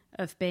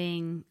of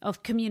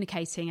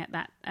communicating at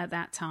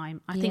that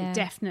time. I think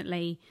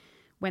definitely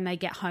when they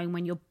get home,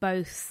 when you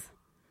both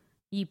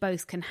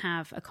can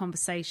have a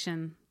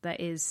conversation that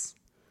is,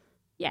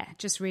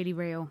 just really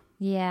real.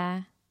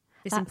 Yeah.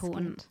 It's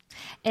important.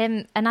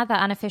 Another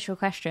unofficial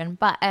question,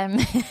 but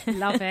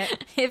love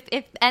it.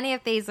 If any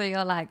of these are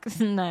you're like,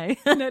 no,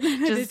 no,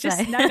 just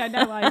say.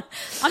 no.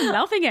 I'm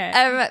loving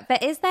it.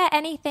 But is there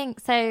anything?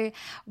 So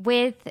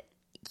with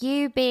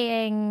you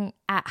being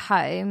at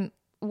home,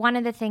 one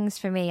of the things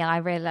for me I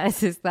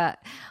realise is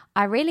that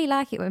I really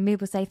like it when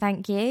people say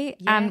thank you.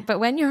 But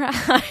when you're at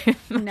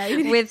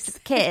home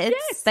with kids,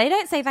 they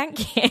don't say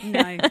thank you.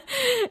 No,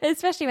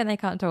 especially when they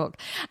can't talk.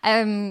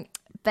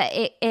 But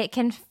it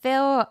can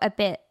feel a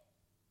bit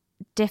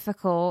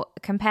difficult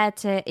compared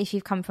to if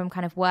you've come from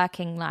kind of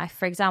working life.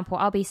 For example,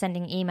 I'll be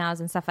sending emails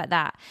and stuff like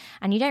that,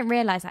 and you don't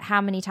realise like how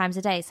many times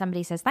a day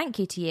somebody says thank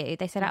you to you.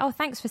 They say like, oh,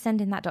 thanks for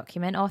sending that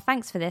document, or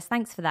thanks for this,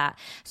 thanks for that.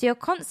 So you're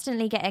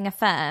constantly getting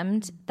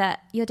affirmed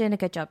that you're doing a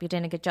good job,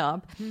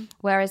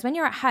 Whereas when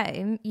you're at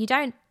home, you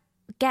don't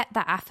get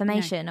that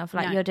affirmation of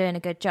like you're doing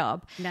a good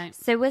job.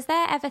 So was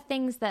there ever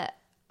things that,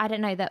 I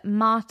don't know, that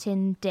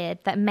Martin did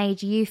that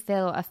made you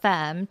feel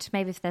affirmed?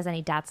 Maybe if there's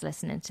any dads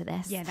listening to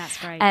this. Yeah, that's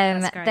great.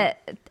 That's great.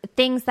 That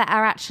things that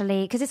are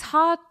actually, because it's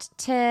hard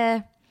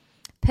to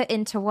put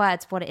into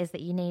words what it is that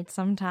you need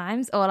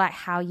sometimes, or like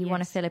how you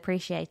want to feel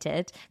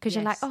appreciated, because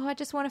you're like, oh, I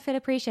just want to feel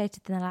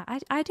appreciated. And they're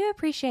like, I do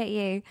appreciate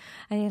you.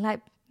 And you're like,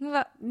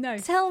 No.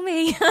 Tell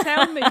me.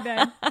 Tell me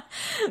then.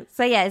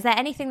 So yeah, is there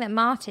anything that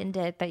Martin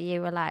did that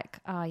you were like,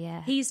 oh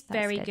yeah, he's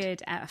very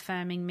good at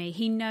affirming me.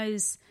 He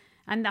knows,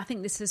 and I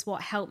think this is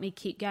what helped me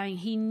keep going.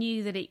 He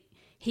knew that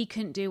he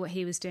couldn't do what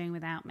he was doing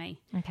without me.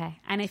 Okay.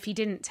 And if he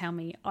didn't tell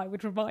me, I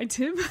would remind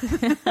him.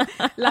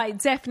 Like,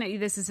 definitely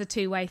this is a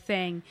two-way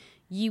thing.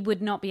 You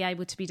would not be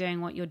able to be doing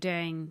what you're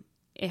doing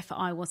if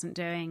I wasn't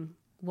doing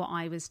what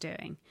I was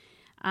doing.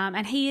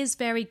 And he is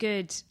very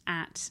good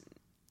at,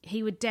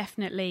 he would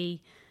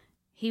definitely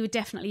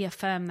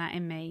affirm that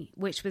in me,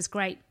 which was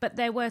great. But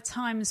there were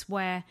times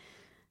where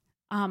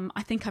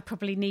I think I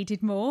probably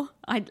needed more,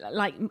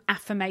 like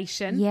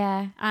affirmation.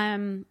 Yeah.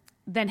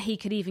 Than he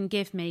could even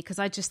give me, because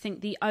I just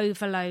think the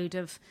overload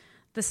of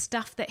the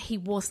stuff that he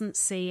wasn't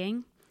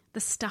seeing,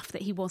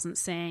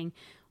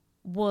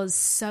 was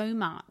so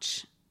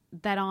much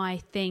that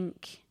I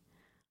think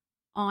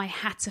I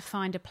had to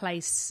find a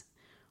place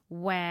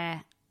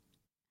where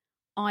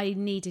I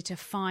needed to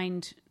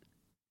find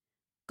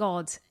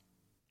God,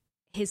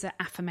 his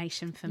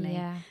affirmation for me.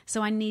 Yeah.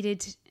 So I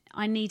needed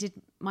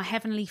my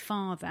Heavenly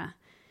Father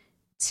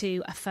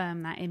to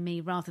affirm that in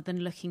me rather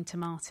than looking to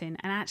Martin.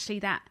 And actually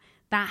that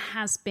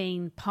has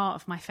been part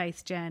of my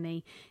faith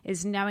journey,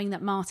 is knowing that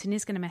Martin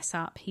is going to mess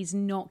up. He's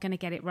not going to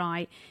get it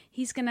right.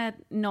 He's going to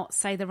not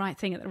say the right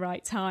thing at the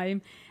right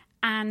time.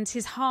 And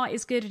his heart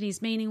is good and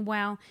he's meaning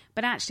well.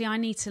 But actually, I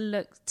need to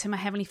look to my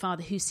Heavenly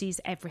Father who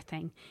sees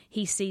everything.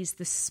 He sees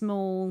the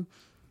small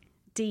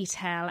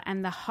detail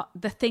and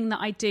the thing that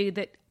I do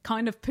that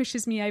kind of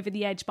pushes me over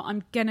the edge, but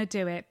I'm going to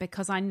do it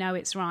because I know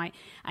it's right.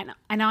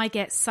 And I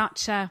get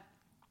such a...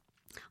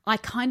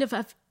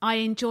 I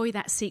enjoy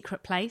that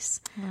secret place.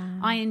 Wow.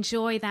 I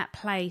enjoy that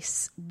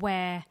place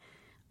where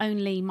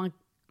only my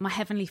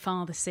Heavenly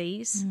Father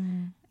sees.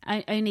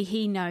 Only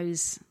he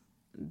knows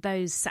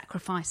those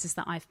sacrifices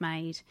that I've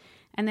made.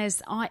 And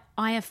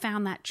I have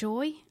found that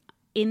joy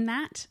in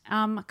that.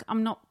 I'm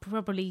not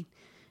probably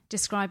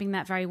describing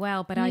that very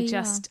well, but I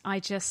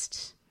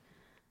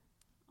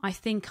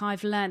think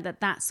I've learned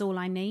that that's all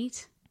I need.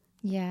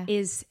 Yeah.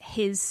 Is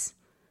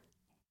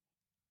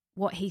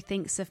what he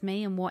thinks of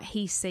me and what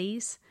he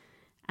sees.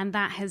 And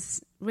that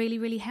has really,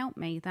 really helped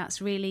me.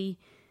 That's really,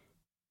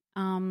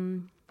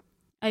 over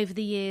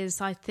the years,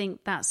 I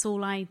think that's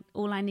all I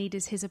need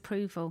is his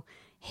approval.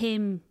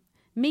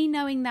 Me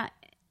knowing that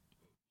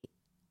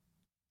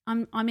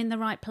I'm in the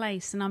right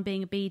place and I'm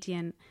being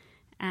obedient,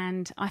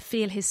 and I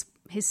feel his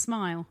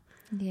smile.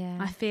 Yeah.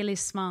 I feel his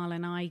smile,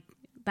 and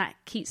that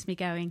keeps me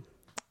going.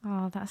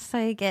 Oh, that's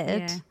so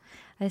good. Yeah.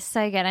 It's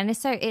so good. And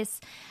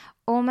it's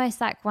almost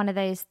like one of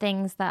those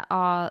things that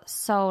our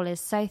soul is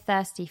so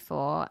thirsty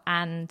for,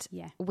 and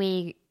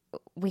we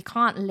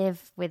can't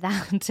live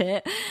without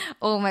it.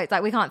 Almost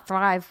like we can't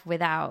thrive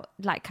without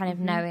like kind of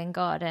knowing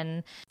God.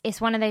 And it's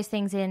one of those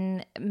things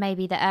in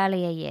maybe the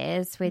earlier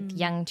years with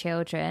young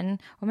children,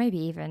 or maybe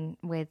even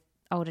with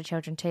older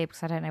children too,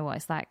 because I don't know what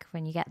it's like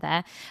when you get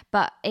there,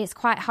 but it's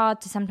quite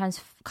hard to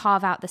sometimes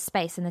carve out the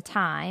space and the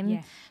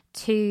time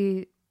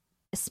to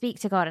speak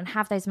to God and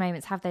have those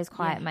moments, have those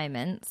quiet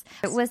moments.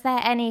 But was there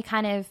any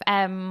kind of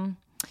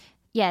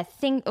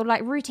thing or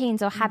like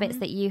routines or habits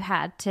that you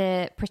had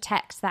to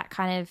protect that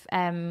kind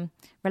of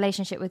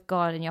relationship with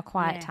God and your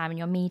quiet time and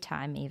your me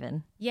time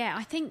even? Yeah,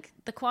 I think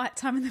the quiet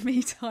time and the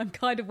me time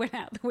kind of went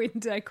out the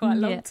window quite a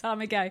long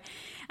time ago.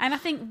 And I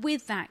think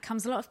with that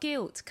comes a lot of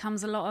guilt,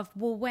 comes a lot of,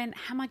 well, when,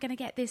 how am I going to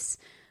get this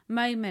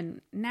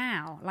moment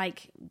now?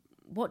 Like,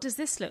 what does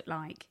this look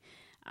like?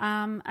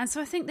 And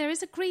so I think there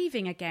is a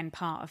grieving again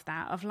part of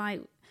that, of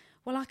like,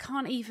 well, I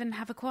can't even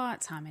have a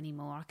quiet time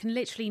anymore. I can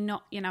literally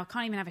not, I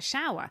can't even have a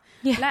shower,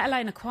 let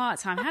alone a quiet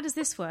time. How does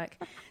this work?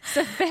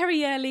 So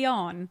very early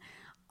on,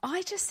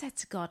 I just said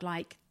to God,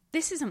 like,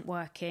 this isn't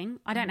working.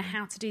 I don't know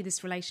how to do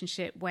this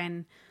relationship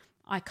when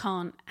I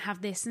can't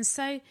have this. And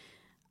so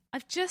I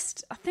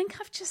think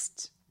I've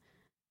just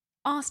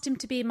asked him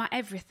to be my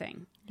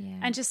everything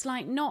and just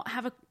like not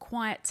have a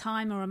quiet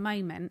time or a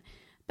moment.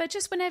 But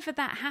just whenever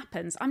that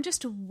happens, I'm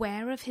just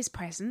aware of his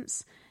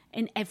presence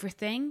in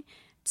everything,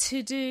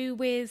 to do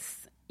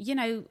with,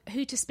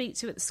 who to speak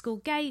to at the school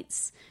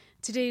gates,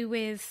 to do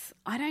with,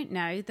 I don't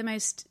know, the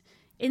most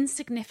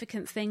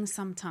insignificant things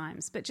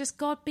sometimes, but just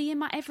God being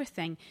my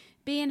everything,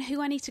 being who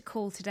I need to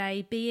call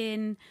today,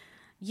 being,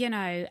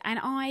 and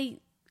I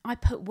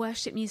put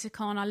worship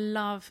music on. I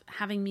love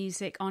having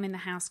music on in the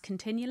house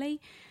continually.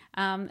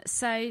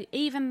 So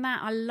even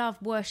that, I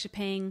love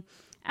worshipping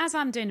as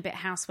I'm doing a bit of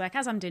housework,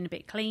 as I'm doing a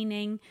bit of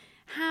cleaning.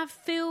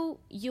 Feel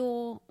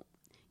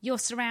your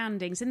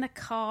surroundings. In the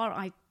car,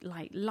 I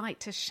like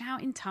to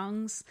shout in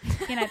tongues.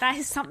 That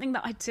is something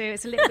that I do.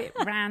 It's a little bit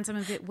random,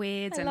 a bit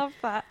weird. I love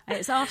that.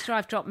 It's after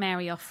I've dropped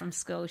Mary off from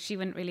school. She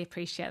wouldn't really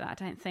appreciate that, I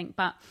don't think.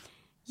 But,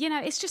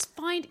 it's just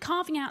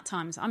carving out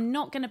times. I'm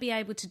not going to be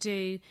able to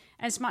do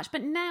as much.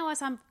 But now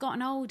as I've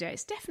gotten older,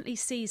 it's definitely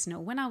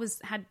seasonal. When I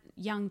had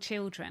young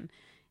children,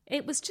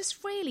 it was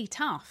just really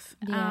tough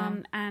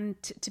and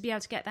to be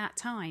able to get that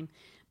time.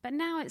 But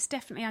now it's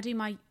definitely, I do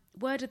my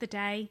word of the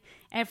day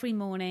every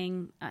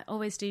morning. I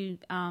always do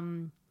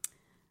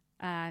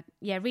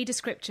read a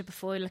scripture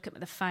before you look at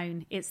the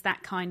phone. It's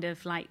that kind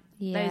of like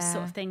those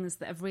sort of things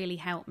that have really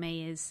helped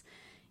me is,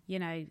 you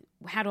know,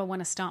 how do I want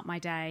to start my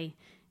day?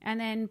 And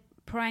then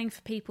praying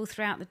for people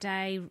throughout the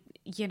day,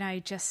 you know,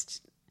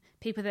 just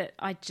people that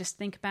I just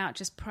think about,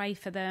 just pray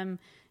for them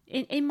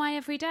in my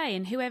everyday,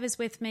 and whoever's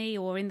with me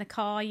or in the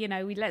car, you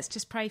know, let's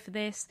just pray for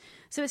this.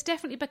 So it's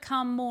definitely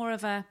become more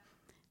of a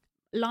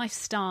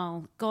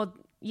lifestyle, God,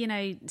 you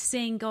know,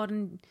 seeing God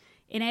in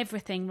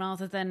everything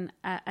rather than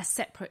a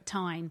separate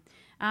time.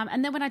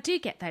 And then when I do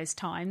get those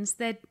times,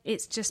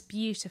 it's just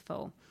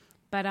beautiful.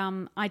 But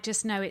I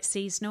just know it's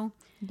seasonal.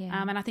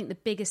 Yeah. And I think the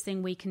biggest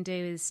thing we can do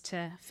is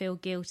to feel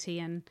guilty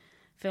and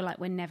feel like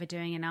we're never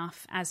doing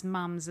enough as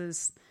mums,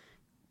 as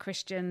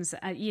Christians.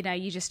 You know,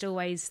 you just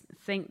always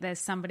think there's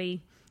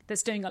somebody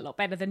that's doing a lot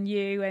better than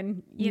you.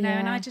 And, you know,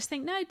 and I just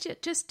think, no,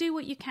 just do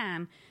what you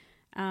can.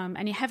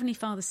 And your Heavenly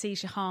Father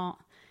sees your heart.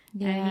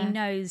 Yeah.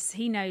 And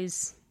he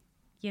knows,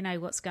 you know,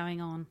 what's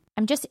going on.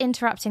 I'm just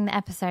interrupting the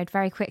episode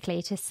very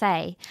quickly to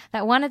say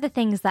that one of the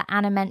things that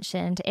Anna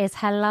mentioned is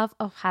her love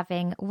of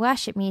having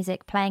worship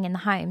music playing in the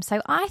home.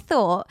 So I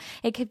thought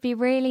it could be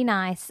really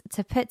nice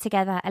to put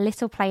together a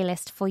little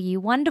playlist for you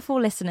wonderful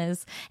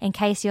listeners in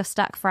case you're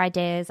stuck for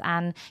ideas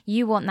and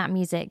you want that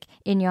music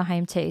in your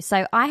home too.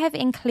 So I have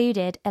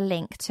included a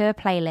link to a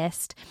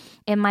playlist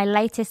in my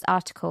latest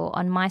article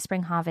on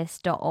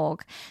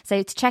myspringharvest.org.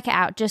 So to check it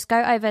out, just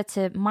go over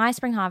to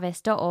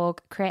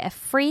myspringharvest.org, create a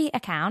free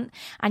account,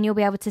 and you'll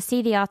be able to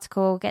see the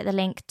article, get the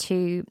link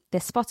to the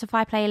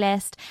Spotify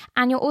playlist,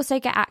 and you'll also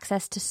get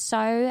access to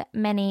so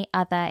many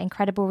other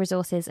incredible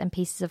resources and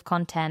pieces of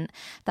content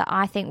that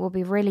I think will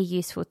be really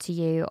useful to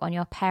you on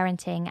your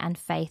parenting and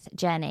faith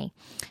journey.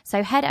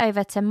 So head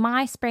over to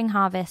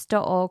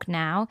myspringharvest.org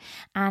now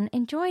and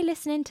enjoy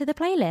listening to the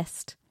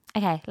playlist.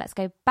 Okay, let's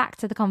go back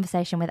to the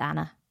conversation with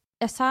Anna.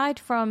 Aside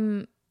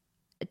from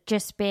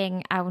just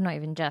being, not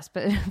even just,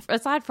 but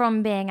aside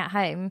from being at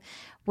home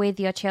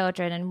with your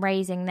children and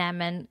raising them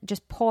and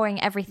just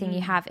pouring everything you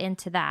have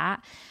into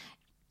that,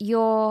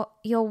 your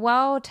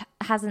world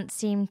hasn't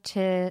seemed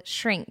to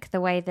shrink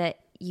the way that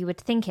you would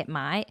think it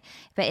might,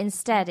 but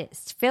instead it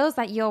feels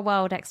like your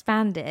world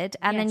expanded.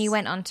 And then you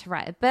went on to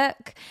write a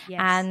book,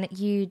 and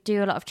you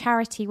do a lot of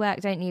charity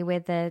work, don't you,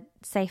 with the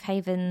Safe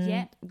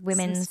Haven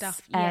women's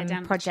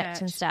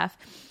project and stuff.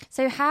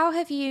 So how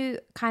have you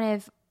kind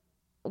of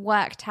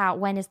worked out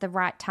when is the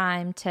right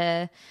time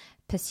to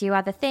pursue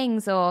other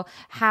things, or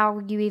how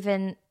you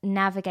even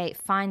navigate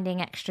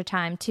finding extra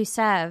time to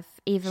serve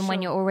even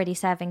when you're already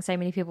serving so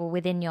many people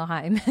within your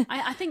home?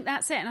 I think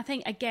that's it. And I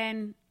think,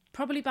 again,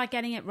 probably by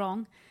getting it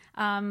wrong,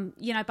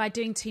 you know, by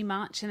doing too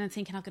much and then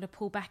thinking I'm going to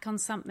pull back on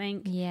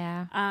something.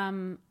 Yeah.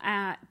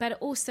 But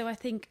also I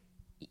think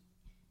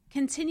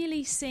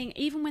continually seeing,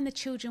 even when the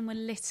children were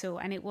little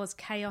and it was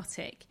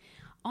chaotic,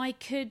 I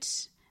could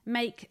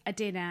make a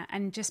dinner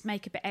and just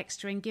make a bit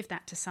extra and give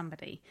that to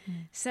somebody.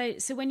 So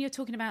when you're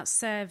talking about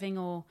serving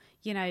or,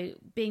 you know,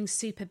 being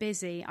super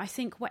busy, I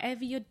think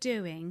whatever you're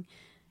doing,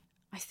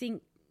 I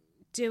think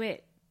do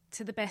it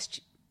to the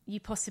best you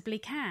possibly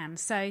can.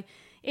 So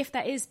if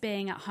that is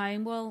being at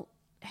home, well,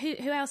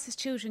 who else's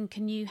children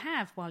can you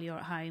have while you're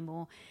at home,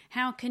 or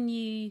how can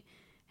you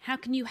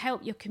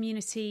help your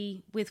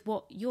community with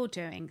what you're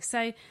doing?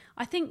 So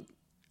I think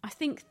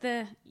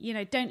the, you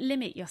know, don't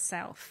limit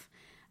yourself.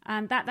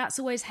 And that's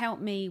always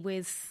helped me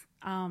with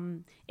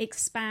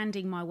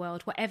expanding my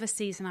world, whatever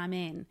season I'm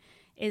in,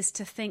 is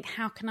to think,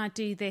 how can I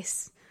do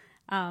this?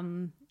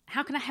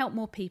 How can I help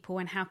more people,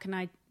 and how can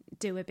I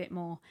do a bit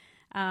more?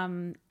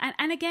 And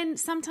again,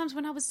 sometimes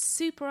when I was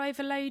super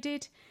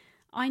overloaded,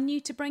 I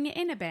knew to bring it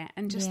in a bit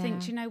and just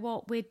think, you know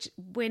what,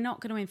 we're not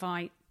going to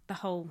invite the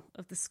whole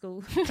of the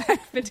school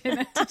back for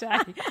dinner today.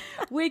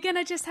 We're going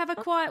to just have a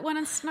quiet one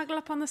and snuggle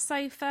up on the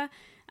sofa,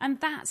 and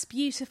that's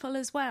beautiful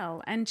as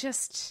well. And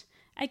just,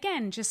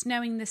 again, just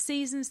knowing the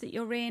seasons that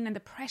you're in and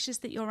the pressures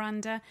that you're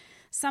under.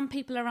 Some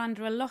people are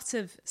under a lot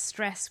of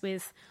stress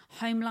with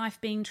home life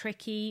being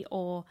tricky,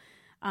 or,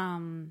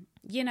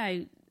 you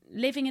know,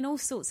 living in all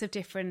sorts of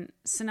different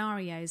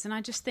scenarios. And I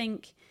just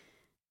think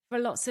for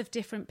lots of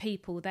different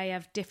people,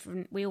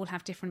 we all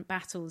have different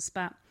battles,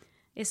 but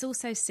it's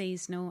also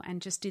seasonal,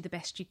 and just do the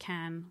best you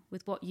can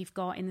with what you've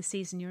got in the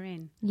season you're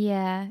in.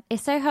 Yeah,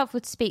 it's so helpful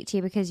to speak to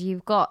you because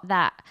you've got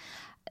that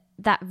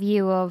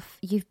view of,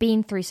 you've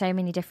been through so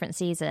many different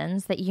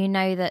seasons that you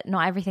know that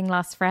not everything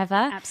lasts forever.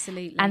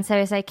 Absolutely. And so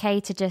it's okay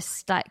to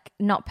just like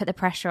not put the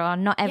pressure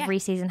on. Not every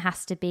season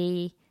has to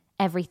be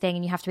everything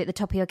and you have to be at the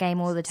top of your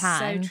game all the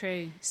time.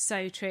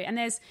 So true. And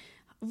there's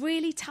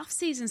really tough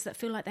seasons that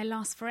feel like they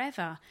last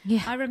forever.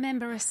 Yeah. I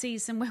remember a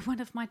season where one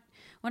of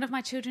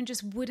my children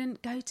just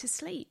wouldn't go to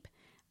sleep,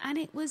 and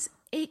it was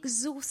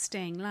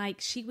exhausting. Like,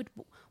 she would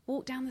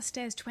walk down the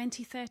stairs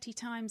 20, 30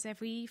 times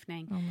every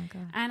evening. Oh my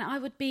God. And I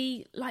would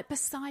be like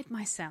beside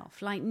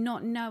myself, like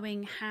not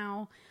knowing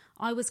how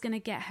I was going to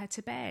get her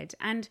to bed.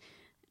 And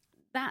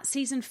that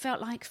season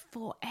felt like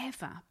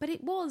forever, but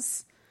it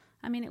was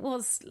I mean, it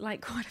was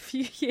like quite a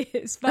few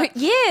years. But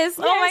years? Yes,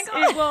 oh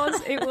my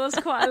God. It was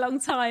quite a long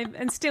time.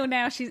 And still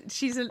now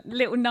she's a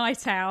little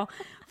night owl.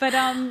 But,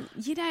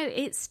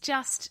 it's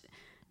just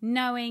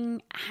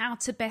knowing how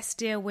to best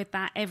deal with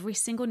that every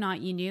single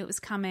night. You knew it was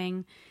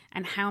coming.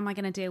 And how am I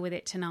going to deal with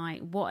it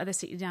tonight? What are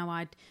the,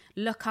 I'd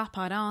look up,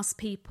 I'd ask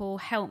people,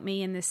 help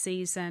me in this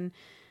season.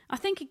 I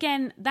think,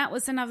 again, that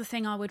was another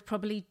thing I would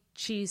probably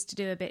choose to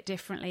do a bit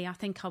differently. I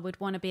think I would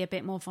want to be a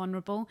bit more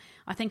vulnerable.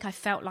 I think I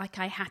felt like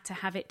I had to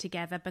have it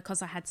together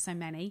because I had so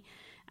many.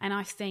 And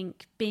I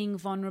think being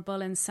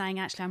vulnerable and saying,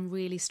 actually, I'm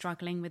really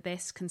struggling with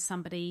this.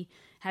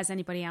 Has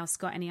anybody else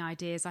got any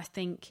ideas? I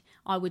think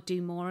I would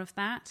do more of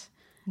that.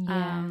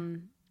 Yeah.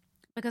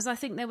 Because I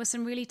think there were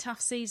some really tough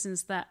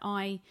seasons that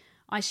I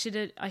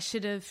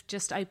should have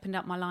just opened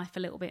up my life a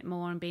little bit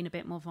more and been a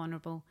bit more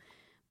vulnerable.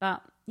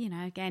 But,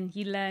 again,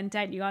 you learn,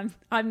 don't you?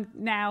 I'm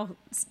now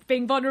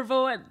being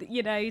vulnerable at,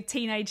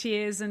 teenage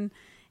years, and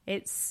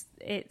it's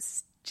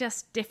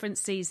just different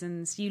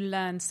seasons. You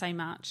learn so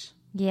much.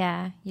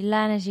 Yeah, you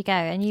learn as you go,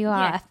 and you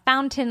are a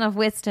fountain of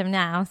wisdom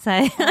now. So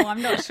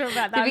I'm not sure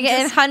about that. You'll be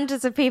getting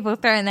hundreds of people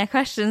throwing their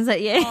questions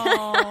at you.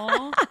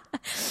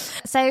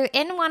 So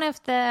in one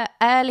of the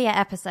earlier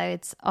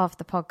episodes of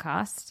the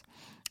podcast,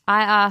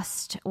 I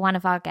asked one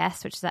of our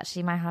guests, which is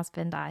actually my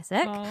husband,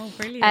 Isaac,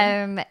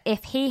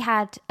 if he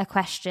had a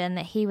question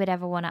that he would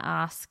ever want to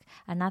ask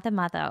another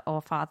mother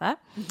or father.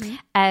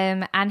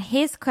 Mm-hmm. And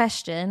his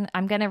question,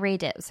 I'm going to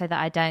read it so that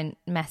I don't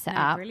mess it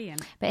up.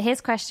 Brilliant. But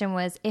his question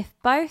was, if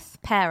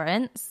both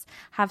parents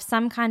have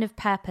some kind of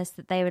purpose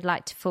that they would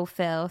like to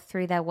fulfill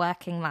through their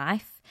working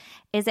life,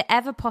 is it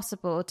ever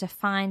possible to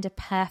find a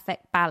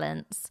perfect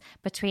balance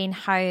between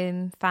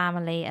home,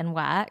 family and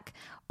work?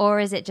 Or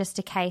is it just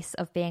a case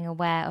of being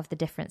aware of the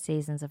different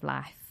seasons of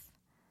life?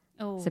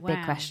 Oh, it's a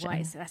big question.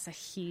 That's a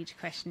huge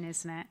question,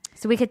 isn't it?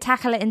 So we could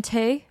tackle it in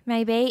two,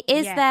 maybe.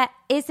 Is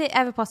it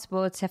ever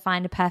possible to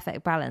find a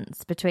perfect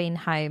balance between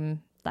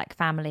home, like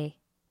family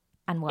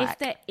and work? If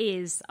there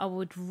is, I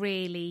would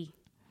really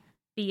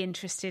be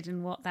interested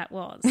in what that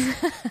was.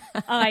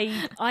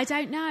 I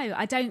don't know.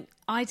 I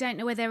don't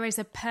know whether there is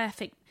a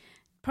perfect.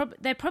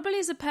 There probably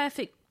is a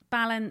perfect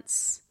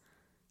balance.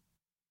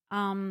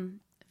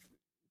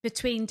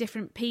 Between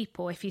different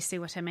people, if you see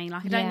what I mean.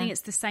 Like, I don't think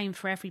it's the same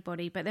for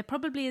everybody, but there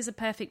probably is a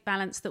perfect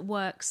balance that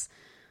works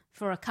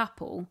for a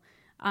couple.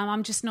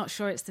 I'm just not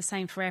sure it's the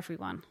same for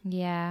everyone.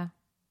 Yeah.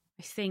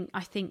 I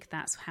think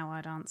that's how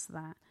I'd answer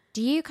that.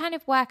 Do you kind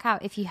of work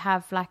out if you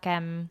have like,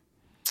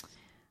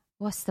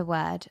 what's the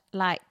word?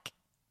 Like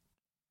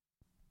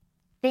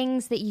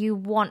things that you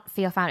want for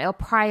your family or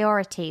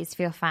priorities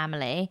for your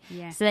family?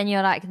 Yeah. So then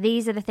you're like,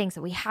 these are the things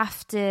that we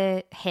have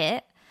to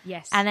hit.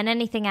 Yes. And then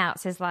anything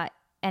else is like,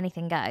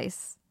 anything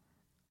goes,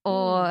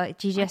 or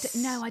do you just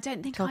I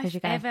don't think I've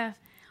ever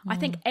I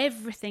think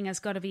everything has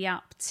got to be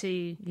up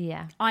to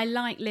I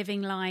like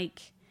living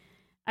like,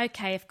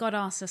 okay, if God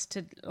asks us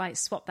to like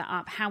swap that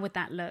up, how would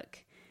that look?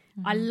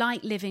 I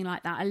like living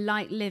like that. I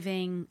like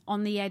living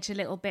on the edge a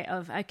little bit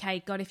of,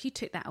 okay, God, if you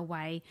took that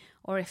away,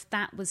 or if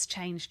that was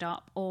changed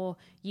up, or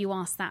you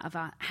asked that of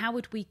us, how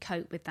would we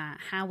cope with that?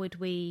 How would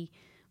we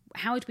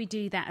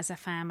do that as a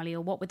family,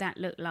 or what would that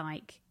look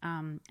like?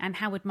 And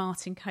how would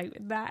Martin cope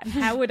with that? And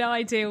how would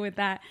I deal with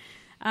that?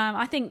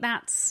 I think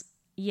that's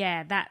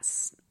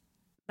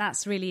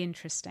really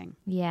interesting.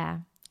 Yeah.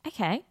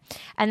 Okay.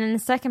 And then the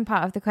second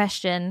part of the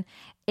question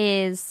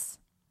is,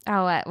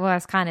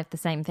 it's kind of the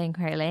same thing,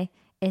 really.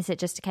 Is it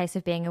just a case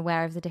of being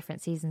aware of the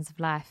different seasons of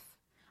life?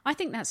 I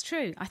think that's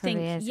true. I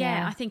think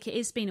it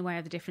is being aware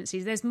of the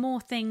differences. There's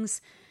more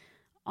things,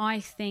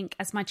 I think,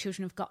 as my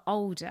children have got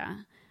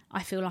older,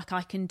 I feel like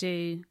I can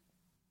do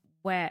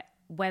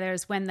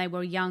whereas when they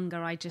were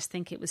younger, I just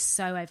think it was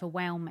so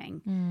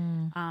overwhelming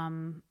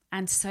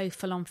and so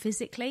full on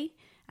physically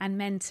and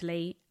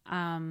mentally.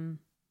 I'm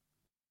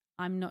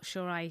not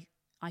sure I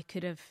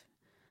could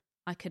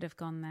have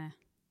gone there.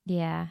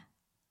 Yeah.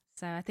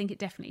 So I think it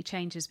definitely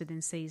changes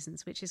within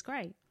seasons, which is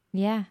great.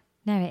 Yeah.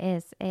 No, it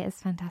is. It is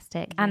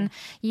fantastic. Yeah. And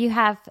you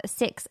have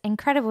 6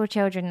 incredible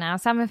children now,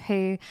 some of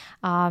who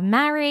are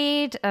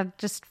married, are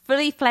just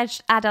fully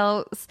fledged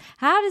adults.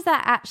 How does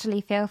that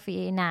actually feel for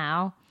you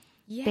now?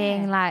 Yeah.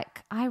 Being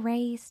like, I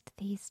raised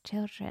these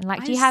children.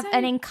 Like, do you have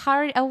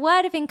a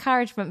word of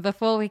encouragement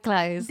before we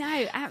close?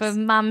 No, for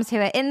mums who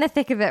are in the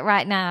thick of it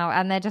right now,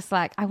 and they're just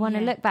like, I want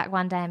to look back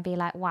one day and be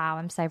like, wow,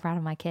 I'm so proud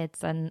of my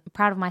kids and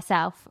proud of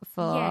myself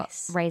for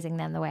raising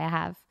them the way I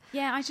have.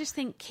 Yeah, I just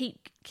think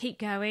keep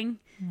going.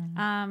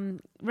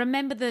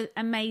 Remember the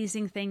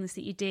amazing things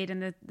that you did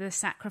and the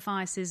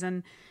sacrifices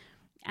and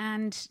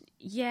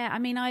yeah, I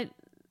mean,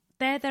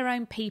 they're their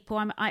own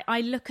people.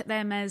 I look at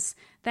them as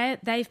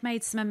they've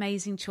made some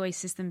amazing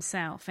choices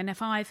themselves, and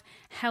if I've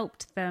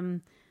helped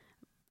them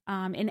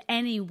in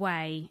any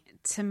way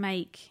to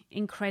make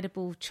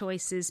incredible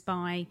choices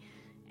by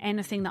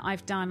anything that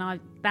I've done,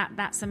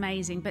 that's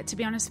amazing. But to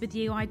be honest with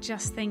you, I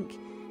just think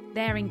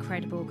they're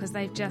incredible because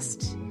they've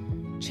just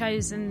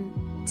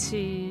chosen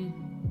to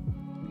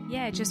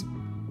just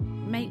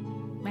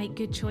make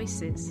good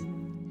choices.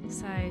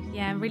 So,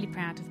 yeah, I'm really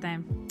proud of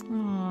them.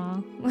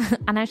 Aww.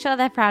 And I'm sure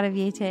they're proud of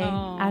you too,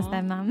 as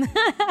their mum.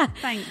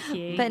 Thank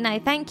you. But no,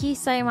 thank you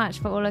so much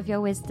for all of your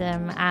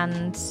wisdom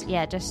and,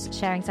 just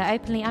sharing so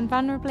openly and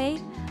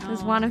vulnerably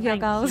was one of your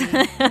goals.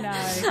 You.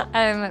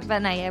 No. But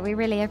no, we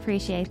really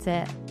appreciate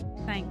it.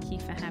 Thank you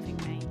for having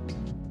me.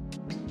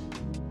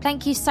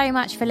 Thank you so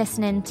much for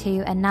listening to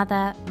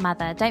Another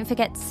Mother. Don't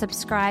forget to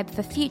subscribe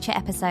for future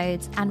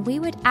episodes, and we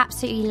would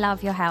absolutely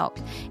love your help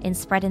in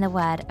spreading the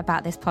word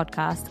about this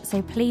podcast.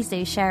 So please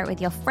do share it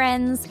with your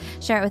friends,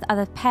 share it with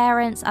other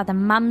parents, other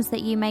mums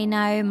that you may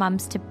know,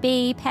 mums to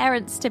be,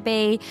 parents to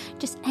be,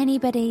 just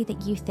anybody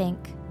that you think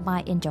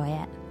might enjoy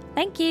it.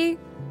 Thank you.